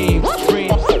dreams. All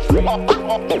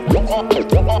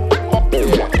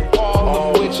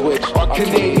of which are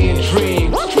Canadian dreams.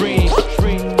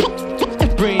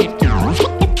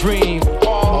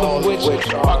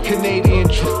 Our Canadian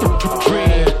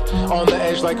dream. On the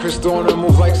edge like Chris Dorner,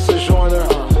 move like Sojourner.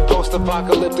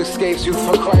 Post-apocalyptic escapes youth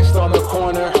for Christ on the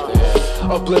corner.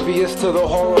 Oblivious to the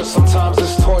horror, sometimes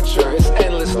it's torture. It's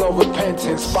endless, no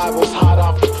repentance. Bible's hot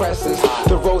off the presses.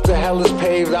 The road to hell is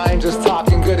paved, I ain't just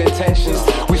talking good intentions.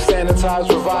 We sanitize,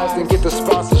 revised, and get the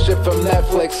sponsorship from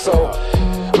Netflix. So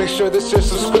make sure that your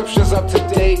subscription's up to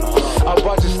date. Our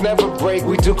budgets never break,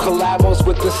 we do collabos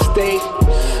with the state.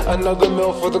 Another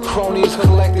meal for the cronies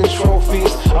collecting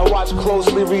trophies. I watch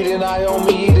closely, reading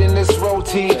Naomi eating this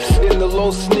roti. In the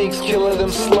low sneaks, killing them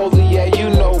slowly, yeah, you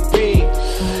know B.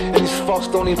 And these fucks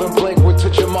don't even blink with to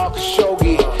Jamal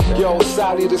Khashoggi. Yo,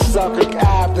 Saudi to Suffolk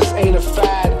Ave, this ain't a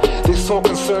fad. Their sole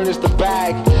concern is the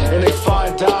bag, and they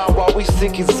find dime while we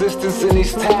seek existence in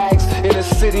these tags. In a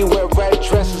city where red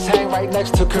dresses hang right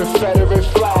next to Confederate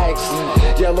flags.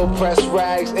 Yellow press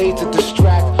rags aid to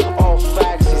distract, all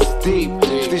facts is deep.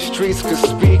 If these streets could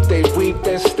speak, they weep,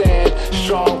 then stand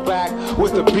strong back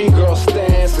with the B-girl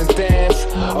stance and dance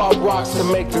up rocks to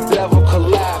make the devil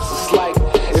collapse.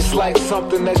 It's like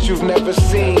something that you've never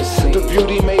seen. The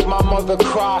beauty made my mother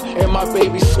cry and my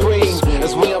baby scream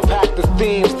as we unpack the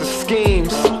themes, the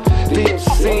schemes, the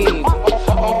obscene,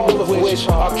 all of which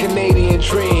are Canadian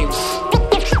dreams.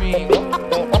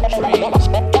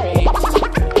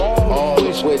 All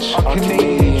of which are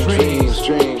Canadian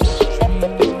dreams.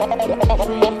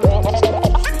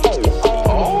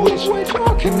 All of which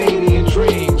are Canadian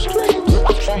dreams.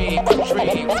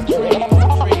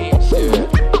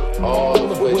 All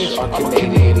of which are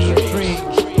Canadian dreams.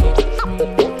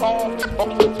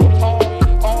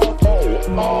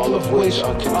 All of which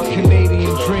are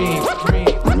Canadian dreams.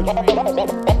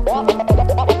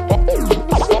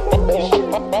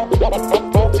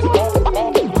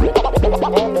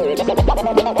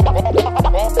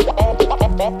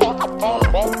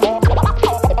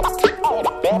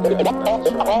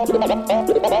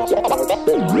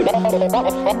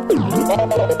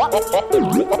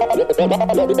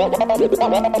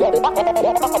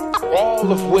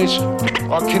 All of which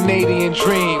are Canadian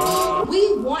dreams.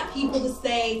 We want people to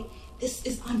say, this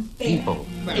is unfair. People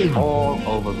all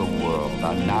over the world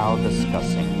are now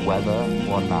discussing whether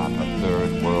or not a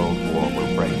third world war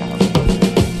will break out.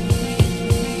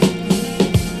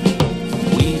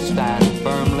 We stand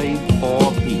firmly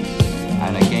for peace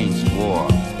and against war.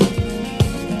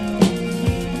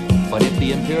 But if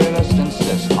the imperialists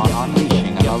insist on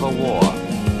unleashing another war,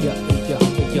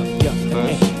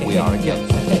 first, we are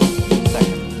against it.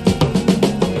 Second,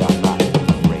 we are not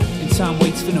afraid. And time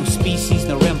waits for no species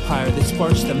nor empire that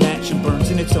sparks the match and burns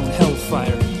in its own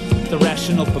hellfire. The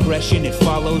rational progression it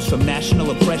follows from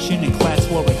national oppression and class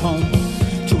war at home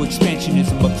to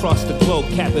expansionism across the globe.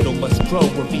 Capital must grow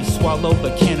or be swallowed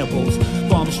by cannibals.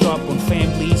 Bombs drop on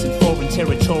families in foreign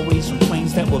territories from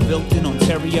planes that were built in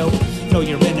Ontario. Know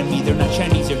your enemy, they're not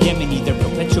Chinese or Yemeni. They're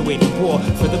perpetuating war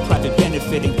for the private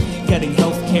benefiting. Getting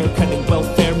health care, cutting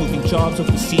welfare, moving jobs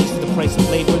overseas for the price of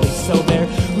labor they sell there.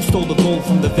 Who stole the gold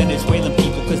from the Venezuelan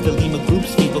people? Cause the Lima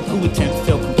group's feeble coup attempt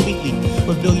failed completely.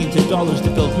 With billions of dollars to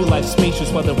build real life spaces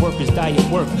while their workers die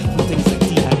at work from things like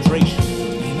dehydration.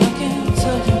 And I can't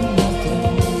tell you nothing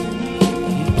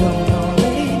you don't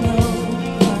already know.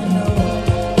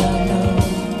 I know.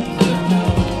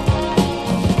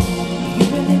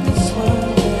 You've been in this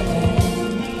world living,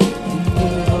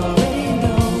 and you already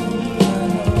know.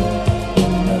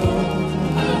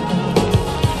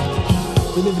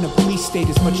 We live in a police state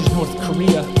as much as North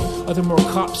Korea. Other more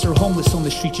cops are homeless on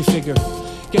the street, you figure.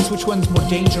 Guess which one's more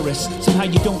dangerous? Somehow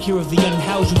you don't hear of the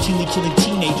unhoused routinely killing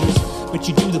teenagers, but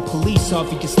you do the police,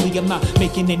 obviously. I'm not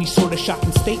making any sort of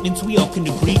shocking statements. We all can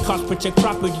agree cops protect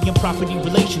property and property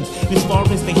relations. And as far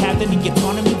as they have any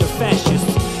autonomy, they're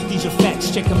fascists. These are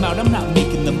facts, check them out, I'm not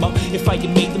making them up. If I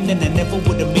had made them, then I never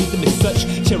would have made them as such.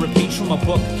 Tear a page from a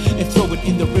book and throw it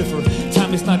in the river.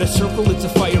 Time is not a circle, it's a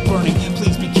fire burning.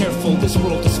 Please be careful, this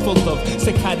world is full of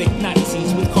psychotic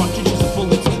Nazis with cartridges of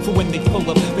bullets for when they pull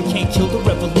up. They can't kill the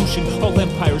revolution, all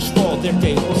empires fall, their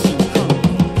day will soon come.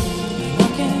 And I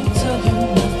can't tell you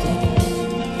nothing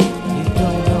you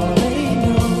don't already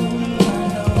know.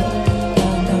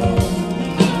 I know.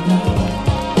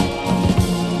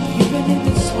 You've been in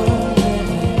this world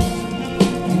living,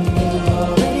 and you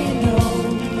already know.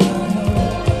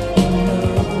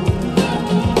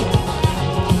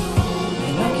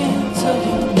 And I can't tell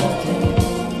you nothing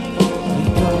you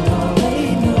don't already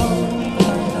know.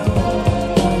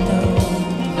 I know.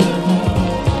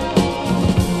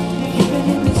 You've been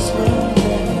in this world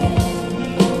living,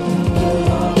 and you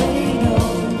already know.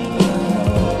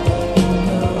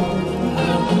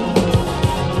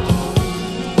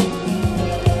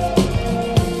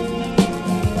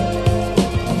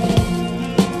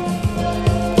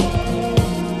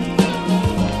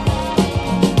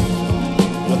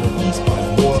 Whether peace by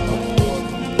war or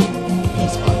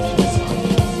peace by peace,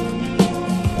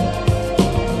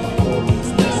 all means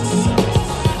necessary.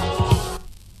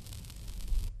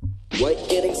 What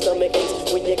getting stomach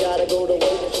aches when you gotta go to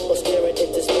work, or staring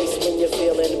into space when you're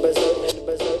feeling berserk.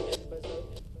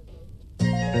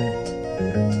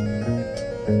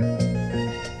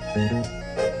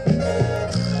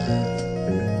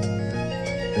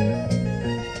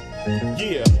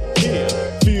 Yeah.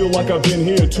 Feel like I've been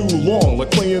here too long,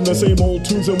 like playing the same old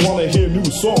tunes and wanna hear new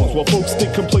songs. While folks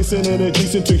stay complacent and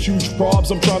adjacent to huge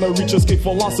probs, I'm trying to reach escape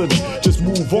velocity. Just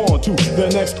move on to the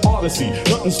next odyssey.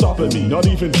 Nothing stopping me, not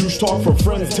even douche talk from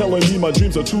friends telling me my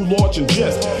dreams are too large and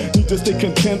jest. Need to stay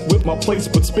content with my place,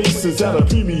 but space is at a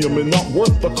premium and not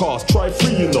worth the cost. Try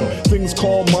freeing them. Things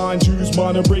call mind, use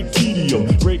mine and break tedium.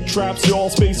 Break traps, y'all,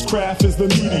 spacecraft is the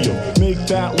medium. Make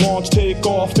that launch take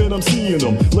off, then I'm seeing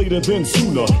them later than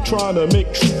sooner. Trying to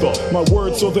make truth up my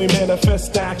words so they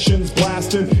manifest actions,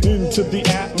 blasting into the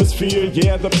atmosphere.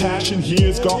 Yeah, the passion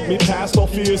here's got me past all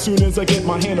fear. Soon as I get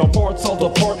my hand on parts, I'll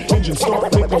depart. Engine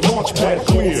start, make the launch pad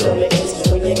clear.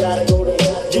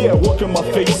 Yeah, working my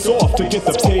face off to get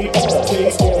the pay off.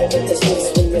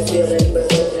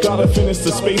 Gotta finish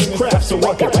the spacecraft so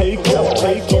I can take off.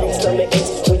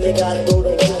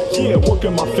 Yeah,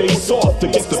 working my face off to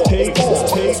get the pay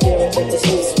off.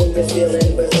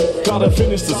 Gotta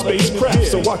finish the spacecraft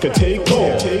so I can take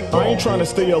off. I ain't trying to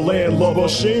stay a landlubber.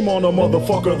 Shame on a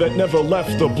motherfucker that never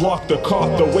left the block. The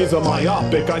caught the ways of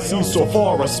myopic. I see so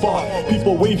far a spot.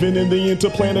 People waving in the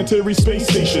interplanetary space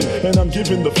station, and I'm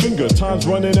giving the finger. Time's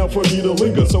running out for me to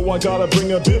linger, so I gotta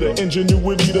bring a bit of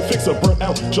ingenuity to fix a burnt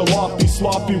out jalopy,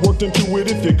 sloppy. Worked into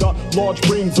it. If you got large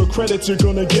brains or credits, you're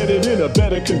gonna get it in a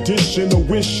better condition. A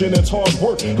wish and it's hard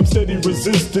work. I'm steady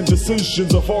resisting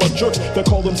decisions of hard jerks that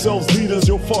call themselves leaders.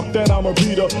 Yo, fuck that, I'm a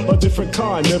reader, a different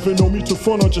kind. Never know me to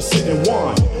front or just sit and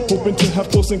whine. Hoping to have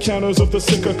close encounters of the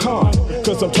sicker kind,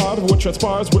 cause I'm tired of what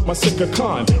transpires with my sicker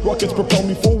kind. Rockets propel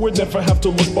me forward, never have to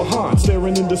look behind.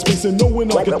 Staring into space and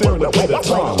knowing I'll get there in a better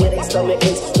time.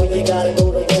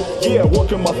 Yeah,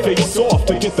 working my face off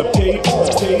to get the pay off.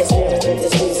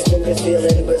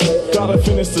 Gotta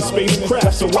finish the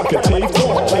spacecraft so I can take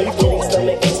off.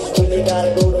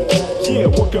 Yeah,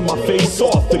 working my face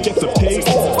off to get the pay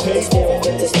off.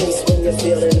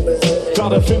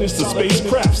 Gotta finish the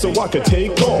spacecraft so I can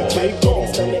take off.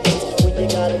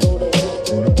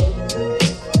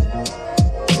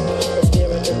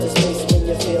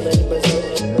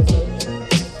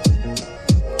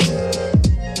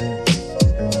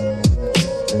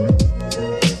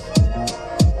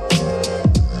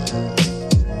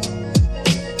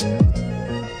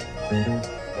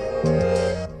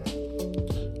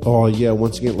 Oh, yeah,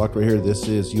 once again, locked right here. This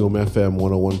is UMFM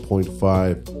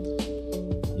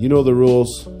 101.5. You know the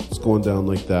rules. It's going down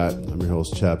like that. I'm your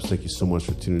host, Chaps. Thank you so much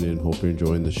for tuning in. Hope you're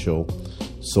enjoying the show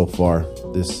so far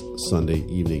this Sunday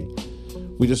evening.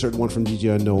 We just heard one from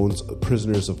DJ Unknown's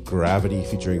Prisoners of Gravity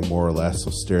featuring More or Less,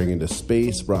 so Staring into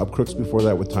Space. Rob Crooks before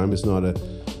that with Time Is Not a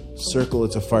Circle,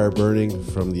 It's a Fire Burning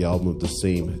from the album of the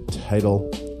same title.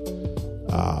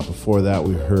 Before that,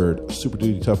 we heard Super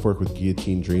Duty Tough Work with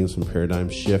Guillotine Dreams from Paradigm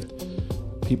Shift.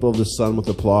 People of the Sun with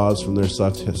Applause from their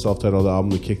self-titled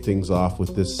album to kick things off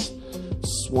with this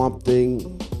Swamp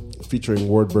Thing featuring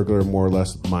Ward Burglar, More or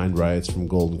Less with Mind Riots from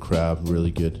Golden Crab. Really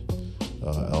good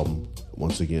album,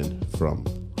 once again, from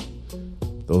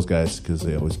those guys because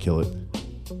they always kill it.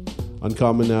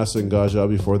 Uncommon, NASA, and Gaja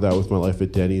before that with My Life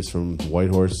at Denny's from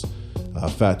Whitehorse.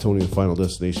 Fat Tony and Final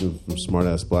Destination from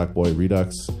Smartass Black Boy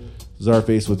Redux.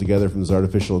 Czarface with Together from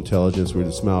Artificial Intelligence. We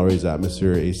did Smile Rays,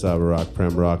 Atmosphere, Aesop Rock,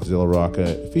 Prem Rock, Zilla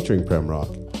Rocka, featuring Prem Rock,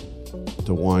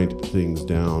 to wind things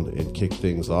down and kick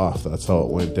things off. That's how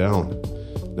it went down.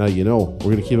 Now, you know,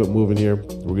 we're going to keep it moving here.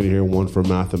 We're going to hear one from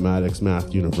Mathematics,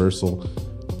 Math Universal,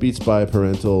 beats by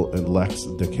Parental and Lex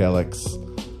DeCalix,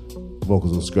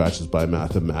 vocals and scratches by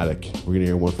Mathematic. We're going to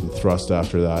hear one from Thrust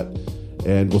after that,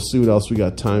 and we'll see what else we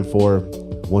got time for.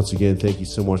 Once again, thank you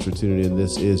so much for tuning in.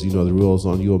 This is You Know the Rules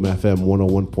on UMFM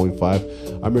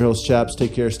 101.5. I'm your host, Chaps.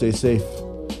 Take care, stay safe.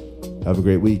 Have a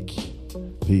great week.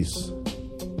 Peace.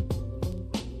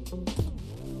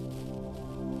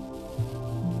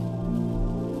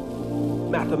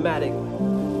 Mathematic.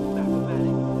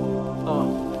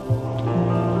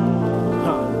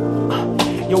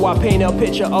 Yo, I paint a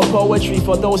picture of poetry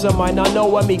for those that might not know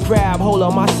what me. Grab hold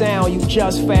of my sound. You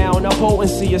just found a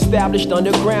potency established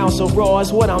underground, so raw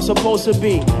is what I'm supposed to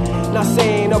be. Not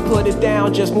saying to put it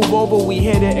down, just move over, we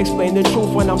hit it. Explain the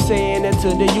truth when I'm saying it to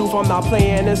the youth. I'm not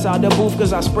playing inside the booth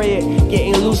cause I spray it,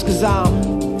 getting loose cause I'm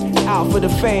out for the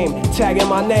fame, tagging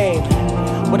my name.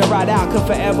 But a ride out could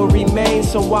forever remain,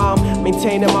 so I'm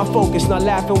maintaining my focus, not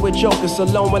laughing with jokers.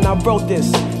 Alone when I wrote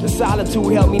this, the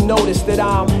solitude helped me notice that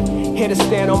I'm here to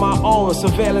stand on my own,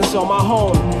 surveillance on my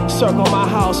home, circle my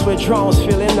house with drones,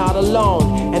 feeling not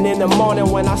alone. And in the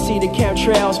morning when I see the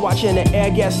chemtrails, watching the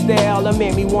air get stale, it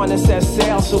made me wanna set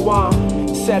sail. So I'm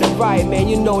set it right, man,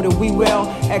 you know that we will,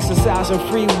 exercising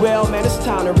free will, man, it's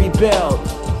time to rebuild.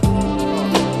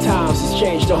 Times has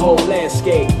changed the whole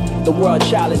landscape. The world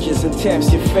challenges and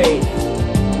tempts your fate.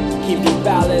 Keep your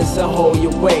balance and hold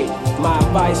your weight. My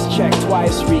advice, check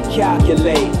twice,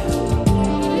 recalculate.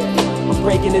 I'm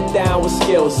breaking it down with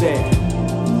skills in,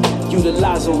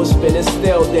 utilizing what's been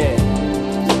instilled in.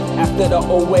 After the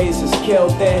old ways is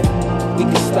killed in, we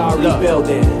can start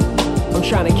rebuilding. I'm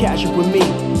trying to catch up with me,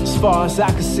 as far as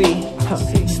I can see.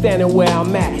 Standing where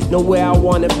I'm at, know where I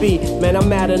wanna be. Man,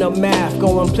 I'm adding up math,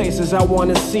 going places I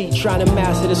wanna see. Trying to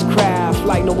master this craft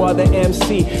like no other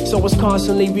MC. So it's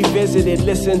constantly revisited,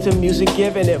 listen to music,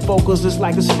 giving it. Vocals is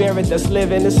like a spirit that's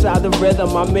living inside the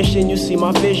rhythm. My mission, you see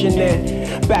my vision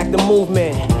in. Back the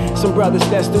movement, some brothers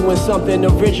that's doing something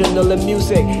original in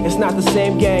music. It's not the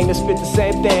same gang that spit the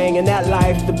same thing. In that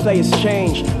life, the players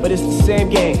change, but it's the same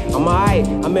game. I'm alright,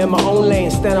 I'm in my own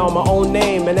lane, stand on my own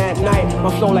name. And at night,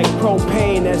 my flow like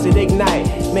propane as it ignite,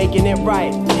 making it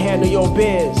right, handle your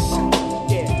biz.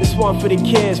 This one for the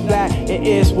kids, black, it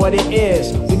is what it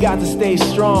is. We got to stay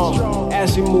strong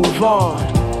as we move on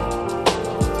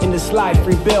in this life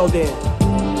rebuilding.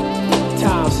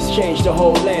 Times has changed the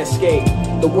whole landscape.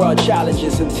 The world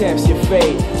challenges and tempts your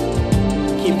fate.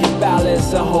 Keep your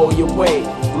balance and hold your weight.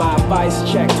 My advice,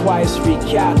 check twice,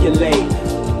 recalculate.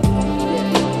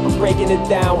 I'm breaking it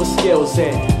down with skills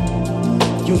in,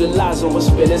 utilizing what's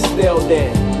been instilled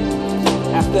in.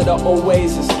 After the old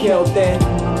ways is killed in,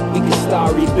 we can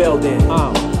start rebuilding.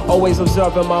 Always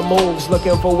observing my moves,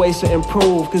 looking for ways to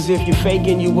improve. Cause if you're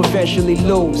faking, you eventually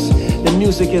lose. The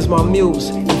music is my muse,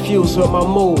 infused with my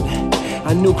mood.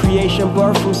 A new creation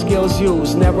birth from skills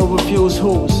used, never refuse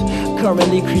who's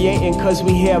currently creating, cause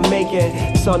we here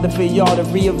making something for y'all to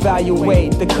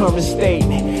reevaluate the current state.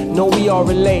 Know we all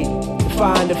relate,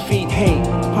 define, defeat, hate,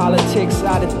 politics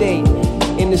out of date.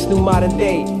 In this new modern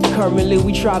day, currently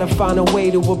we try to find a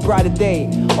way to a brighter day.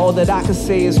 All that I can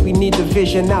say is we need the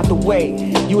vision out the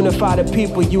way. Unify the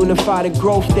people, unify the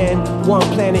growth, then one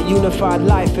planet, unified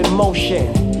life in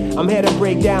motion. I'm here to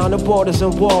break down the borders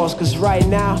and walls, cause right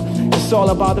now it's all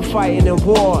about the fighting and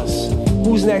wars.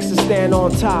 Who's next to stand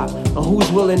on top, and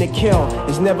who's willing to kill?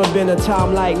 There's never been a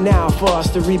time like now for us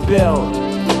to rebuild.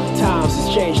 Times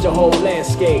has changed the whole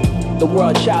landscape. The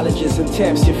world challenges and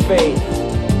tempts your fate.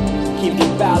 Keep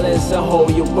your balance and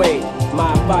hold your weight.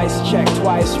 My advice, check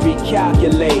twice,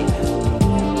 recalculate.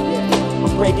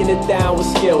 I'm breaking it down with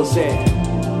skills in.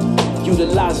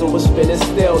 Utilizing what's been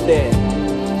instilled in.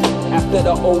 After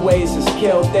the old ways is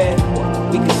killed in,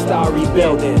 we can start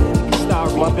rebuilding.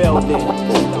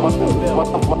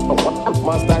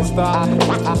 Must I stop?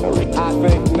 I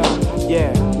think not.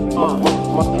 Yeah.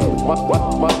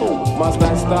 Must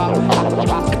I stop?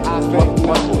 I think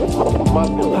not.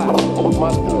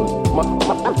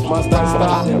 Must I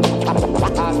stop?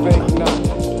 I think not.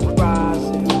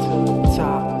 Rising to the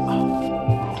top.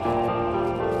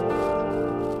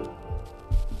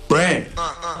 Brand.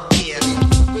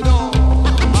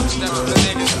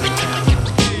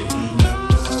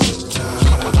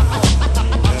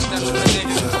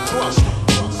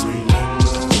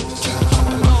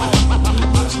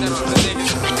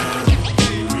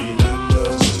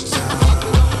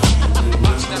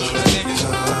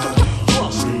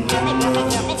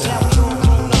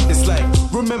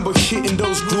 Remember hitting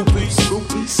those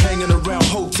groupies, hanging around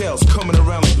hotels, coming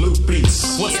around like Luke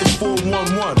Beats. What's the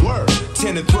 411? Word.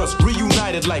 10 and Thrust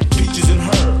reunited like Peaches and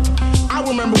Herb. I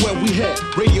remember when we had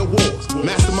Radio Wars,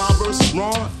 Mastermind vs.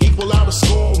 Ron, equal out a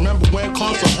score. Remember when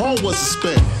Concert Hall was a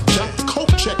spin? Got the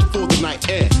coke check for the night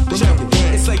end. Remember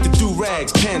when? It's like the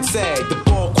do-rags, pants sag, the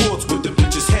ball courts with the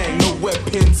bitches hang. No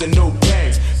weapons and no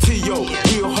bags. T.O.,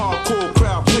 real hardcore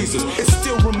crowd pleasers. It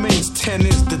still remains 10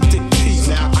 is the dick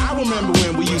teaser. Now I remember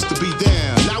when we used to be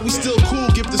down. Now we still cool,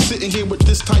 gift to sitting here with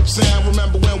this type sound.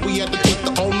 Remember when we had to take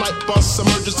the all-night bus?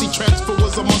 Emergency transfer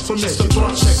was a must for Mr.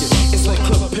 Thrust. Check it. It's like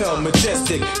Club Pell,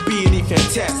 Majestic, B&E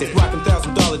fantastic. Rockin'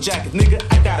 $1,000 jacket, nigga,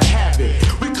 I gotta have it.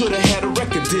 We could've had a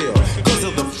record deal. Cause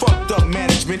of the fucked up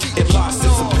management, it lost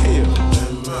its appeal.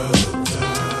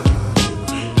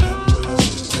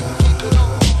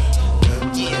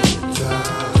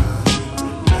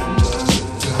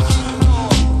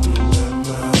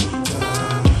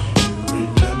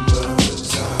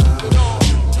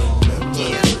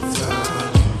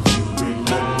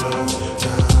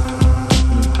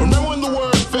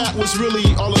 Was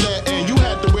really all of that, and you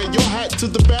had to wear your hat to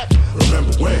the back.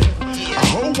 Remember when? A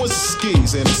hoe was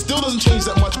skis, and it still doesn't change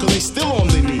that much, cause they still on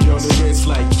their knees. Yo, nigga, it's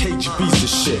like KGB's the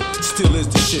shit, still is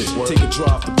the shit. Take a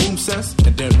draw off the boom sense,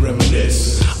 and then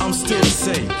reminisce. I'm still the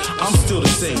same,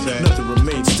 nothing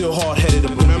remains, still hard-headed.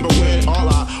 Remember when all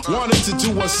I wanted to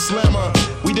do was slammer?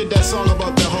 We did that song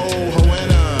about the whole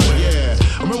Hoanna, yeah.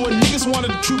 Remember when niggas wanted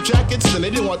the troop jackets, and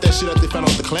they didn't want that shit that they found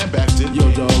out the clan back did?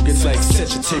 Yo, dog, it's like set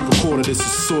your tape recorder, this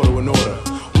is sorta in order.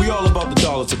 We all about the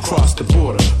dollars across the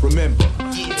border. Remember,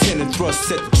 10 and Thrust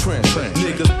set the trend.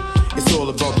 Nigga, it's all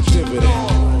about the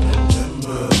dividend.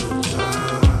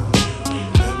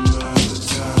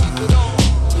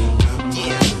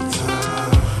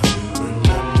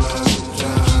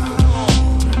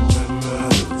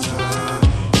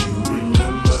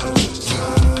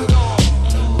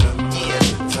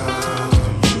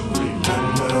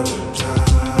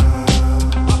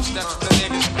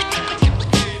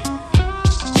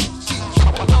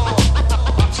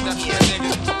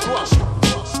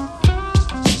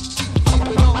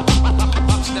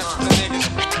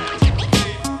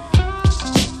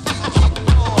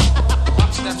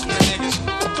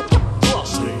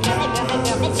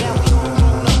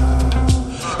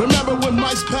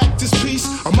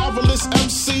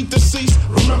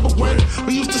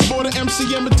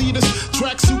 MCM Adidas,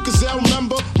 tracksuit Gazelle,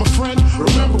 remember my friend?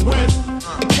 Remember when?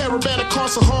 In Caravan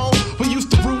across the hall, we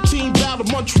used to routine battle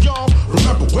Montreal.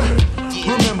 Remember when?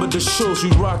 Remember the shows you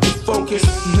rocked the Focus?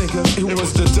 Nigga, it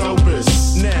was the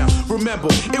dopest. Now, remember,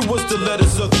 it was the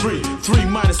letters of 3. 3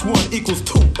 minus 1 equals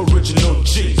 2 original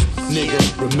G's. Nigga,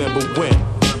 remember when?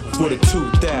 For the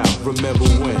 2000, remember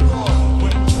when?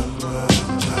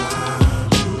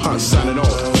 Signing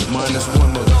off. Minus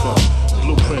 1 motherfucker.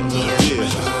 Blueprint, yeah.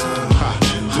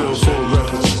 Full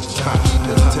records.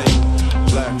 Tape.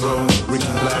 Black Road.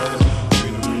 Ricky Black.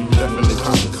 Definitely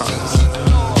popping collars.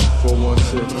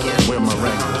 416. Where my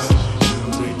rankings?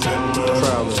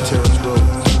 Prowler. Terrace Road.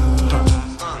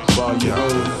 Ball your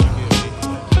hoes.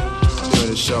 Doing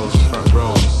the shows. Front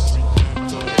rows.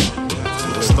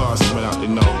 The stars coming out, they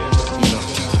know.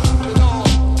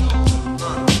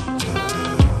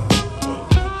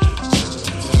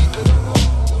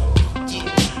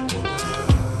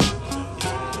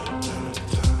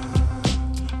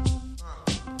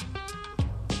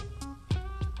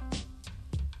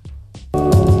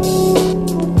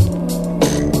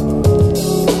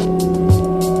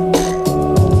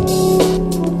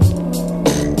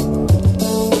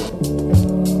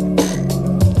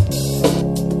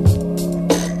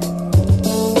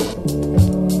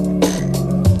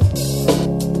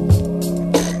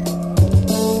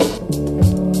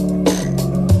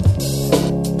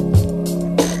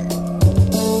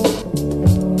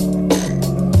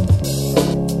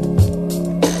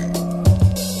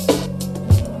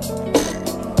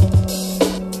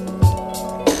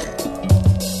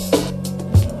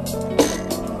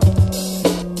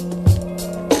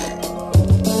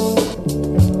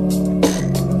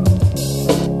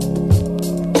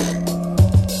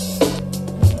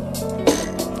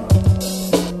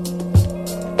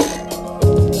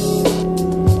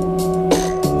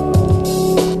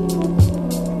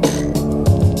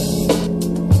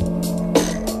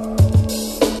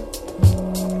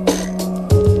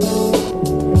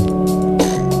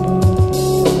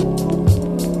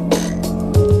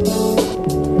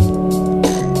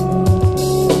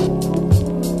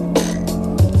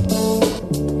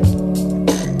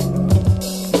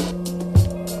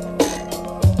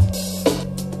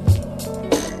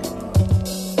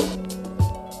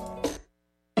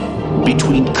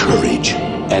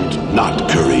 not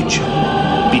courage.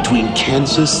 Between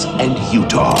Kansas and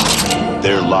Utah,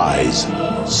 there lies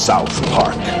South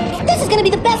Park. This is gonna be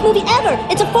the best movie ever!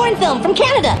 It's a foreign film from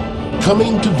Canada!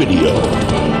 Coming to video.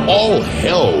 All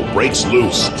hell breaks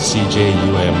loose.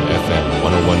 CJUM FM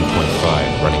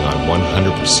 101.5, running on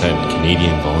 100%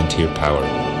 Canadian volunteer power.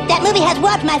 That movie has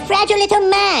warped my fragile little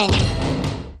mind!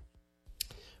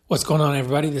 What's going on,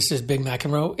 everybody? This is Big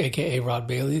McEnroe, a.k.a. Rod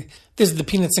Bailey. This is the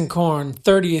Peanuts and Corn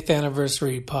 30th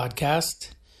Anniversary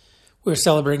Podcast. We're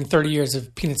celebrating 30 years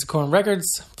of Peanuts and Corn Records,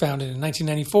 founded in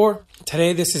 1994.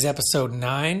 Today, this is episode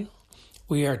 9.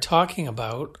 We are talking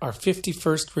about our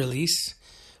 51st release,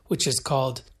 which is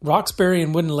called Roxbury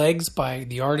and Wooden Legs by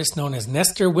the artist known as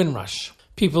Nestor Windrush.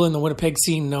 People in the Winnipeg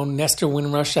scene know Nestor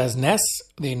Windrush as Ness.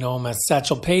 They know him as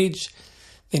Satchel Paige.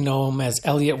 They know him as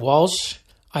Elliot Walsh.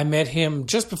 I met him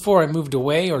just before I moved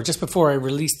away, or just before I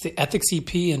released the Ethics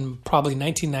EP in probably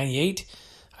 1998.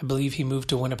 I believe he moved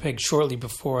to Winnipeg shortly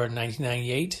before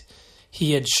 1998.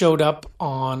 He had showed up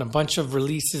on a bunch of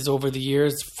releases over the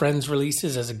years, Friends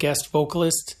releases, as a guest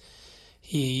vocalist.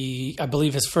 I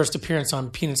believe his first appearance on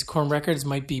Peanuts and Corn Records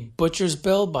might be Butcher's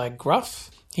Bill by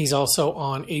Gruff. He's also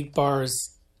on 8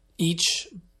 Bars Each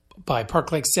by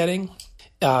Park Lake Setting.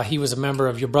 He was a member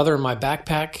of Your Brother in My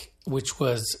Backpack, which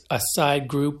was a side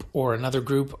group or another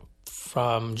group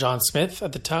from John Smith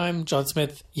at the time. John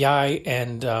Smith, Yai,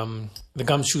 and the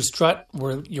Gumshoe Strut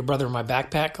were Your Brother in My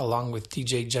Backpack, along with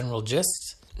DJ General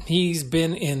Gist. He's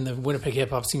been in the Winnipeg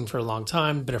hip-hop scene for a long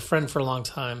time, been a friend for a long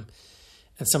time,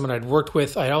 and someone I'd worked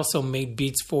with. I also made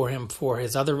beats for him for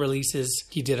his other releases.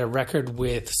 He did a record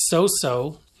with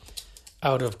So-So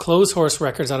out of Clothes Horse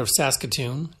Records out of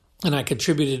Saskatoon, and I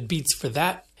contributed beats for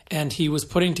that. And he was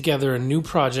putting together a new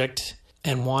project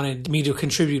and wanted me to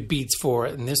contribute beats for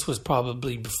it. And this was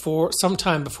probably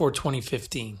sometime before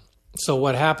 2015. So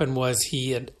what happened was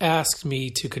he had asked me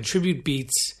to contribute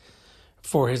beats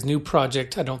for his new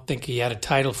project. I don't think he had a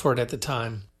title for it at the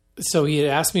time. So he had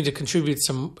asked me to contribute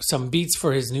some beats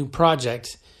for his new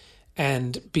project.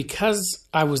 And because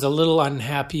I was a little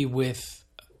unhappy with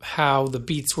how the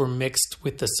beats were mixed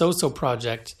with the So-So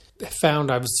project, I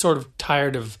found I was sort of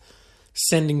tired of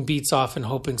sending beats off and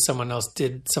hoping someone else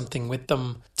did something with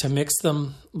them to mix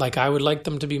them like I would like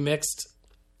them to be mixed.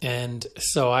 And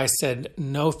so I said,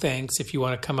 no thanks. If you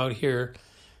want to come out here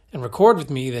and record with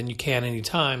me, then you can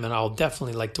anytime, and I'll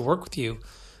definitely like to work with you.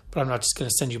 But I'm not just going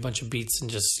to send you a bunch of beats and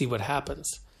just see what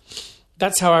happens.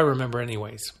 That's how I remember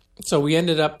anyways. So we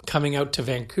ended up coming out to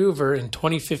Vancouver in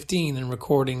 2015 and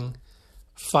recording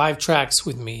 5 tracks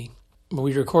with me.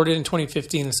 We recorded in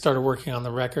 2015 and started working on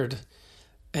the record.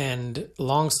 And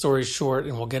long story short,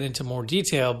 and we'll get into more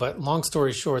detail, but long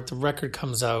story short, the record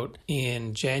comes out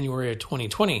in January of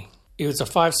 2020. It was a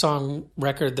 5-song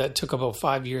record that took about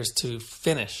 5 years to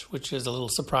finish, which is a little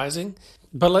surprising.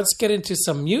 But let's get into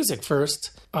some music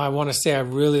first. I want to say I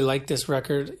really like this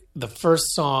record. The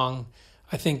first song,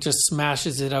 I think, just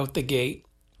smashes it out the gate.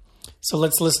 So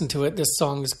let's listen to it. This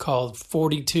song is called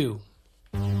 42.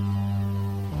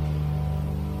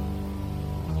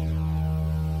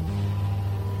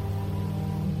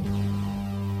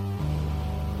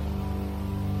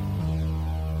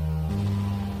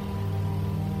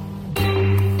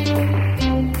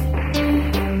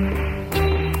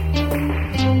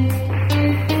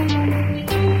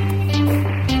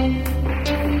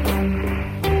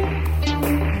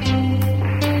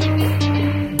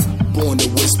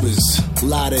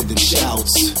 Louder than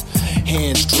shouts,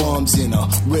 hands, drums in a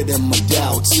rhythm of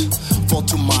doubts. Fall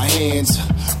to my hands,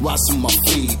 rise to my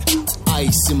feet.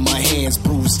 Ice in my hands,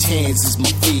 bruised hands is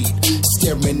my feet.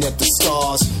 Staring at the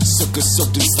stars, sucker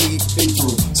soaked in sleep. Been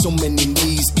through so many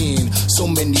knees in so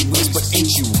many weeks, but ain't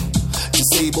you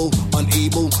disabled,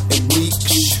 unable, and weak?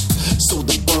 So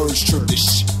the birds chirp the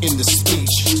in the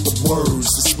speech. The words,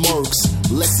 the smirks,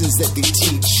 lessons that they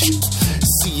teach.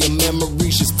 See your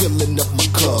memories just filling up my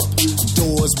cup.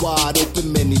 Doors wide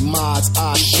open, many minds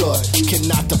eyes shut.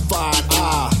 Cannot define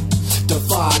I,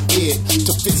 divide it.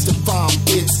 To fix define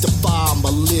bits, define my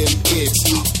limb it's.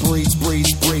 Braids,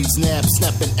 snap,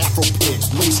 snapping afro pit.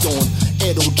 Raised on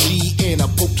LOG and a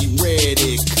pokey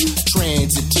redick.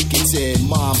 Transit tickets and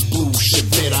mom's blue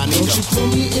Chevette. I need. Don't you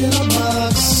put me in a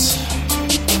box,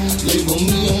 label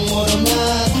me on what I'm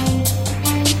not.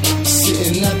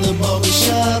 Sitting at the barber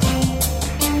shop,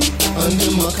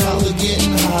 under my collar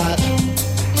getting hot.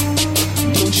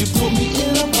 Don't you put me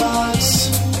in a box,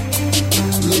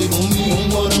 label me on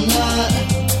what I'm not.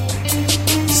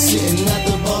 Sitting at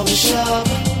the barber shop,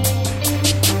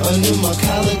 under my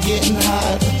collar getting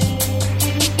hot.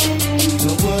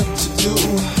 Know what to do,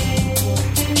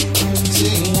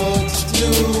 saying what to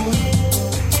do.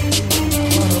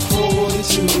 Wanna pull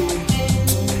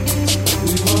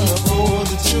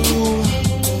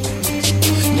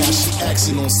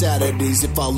Saturdays if I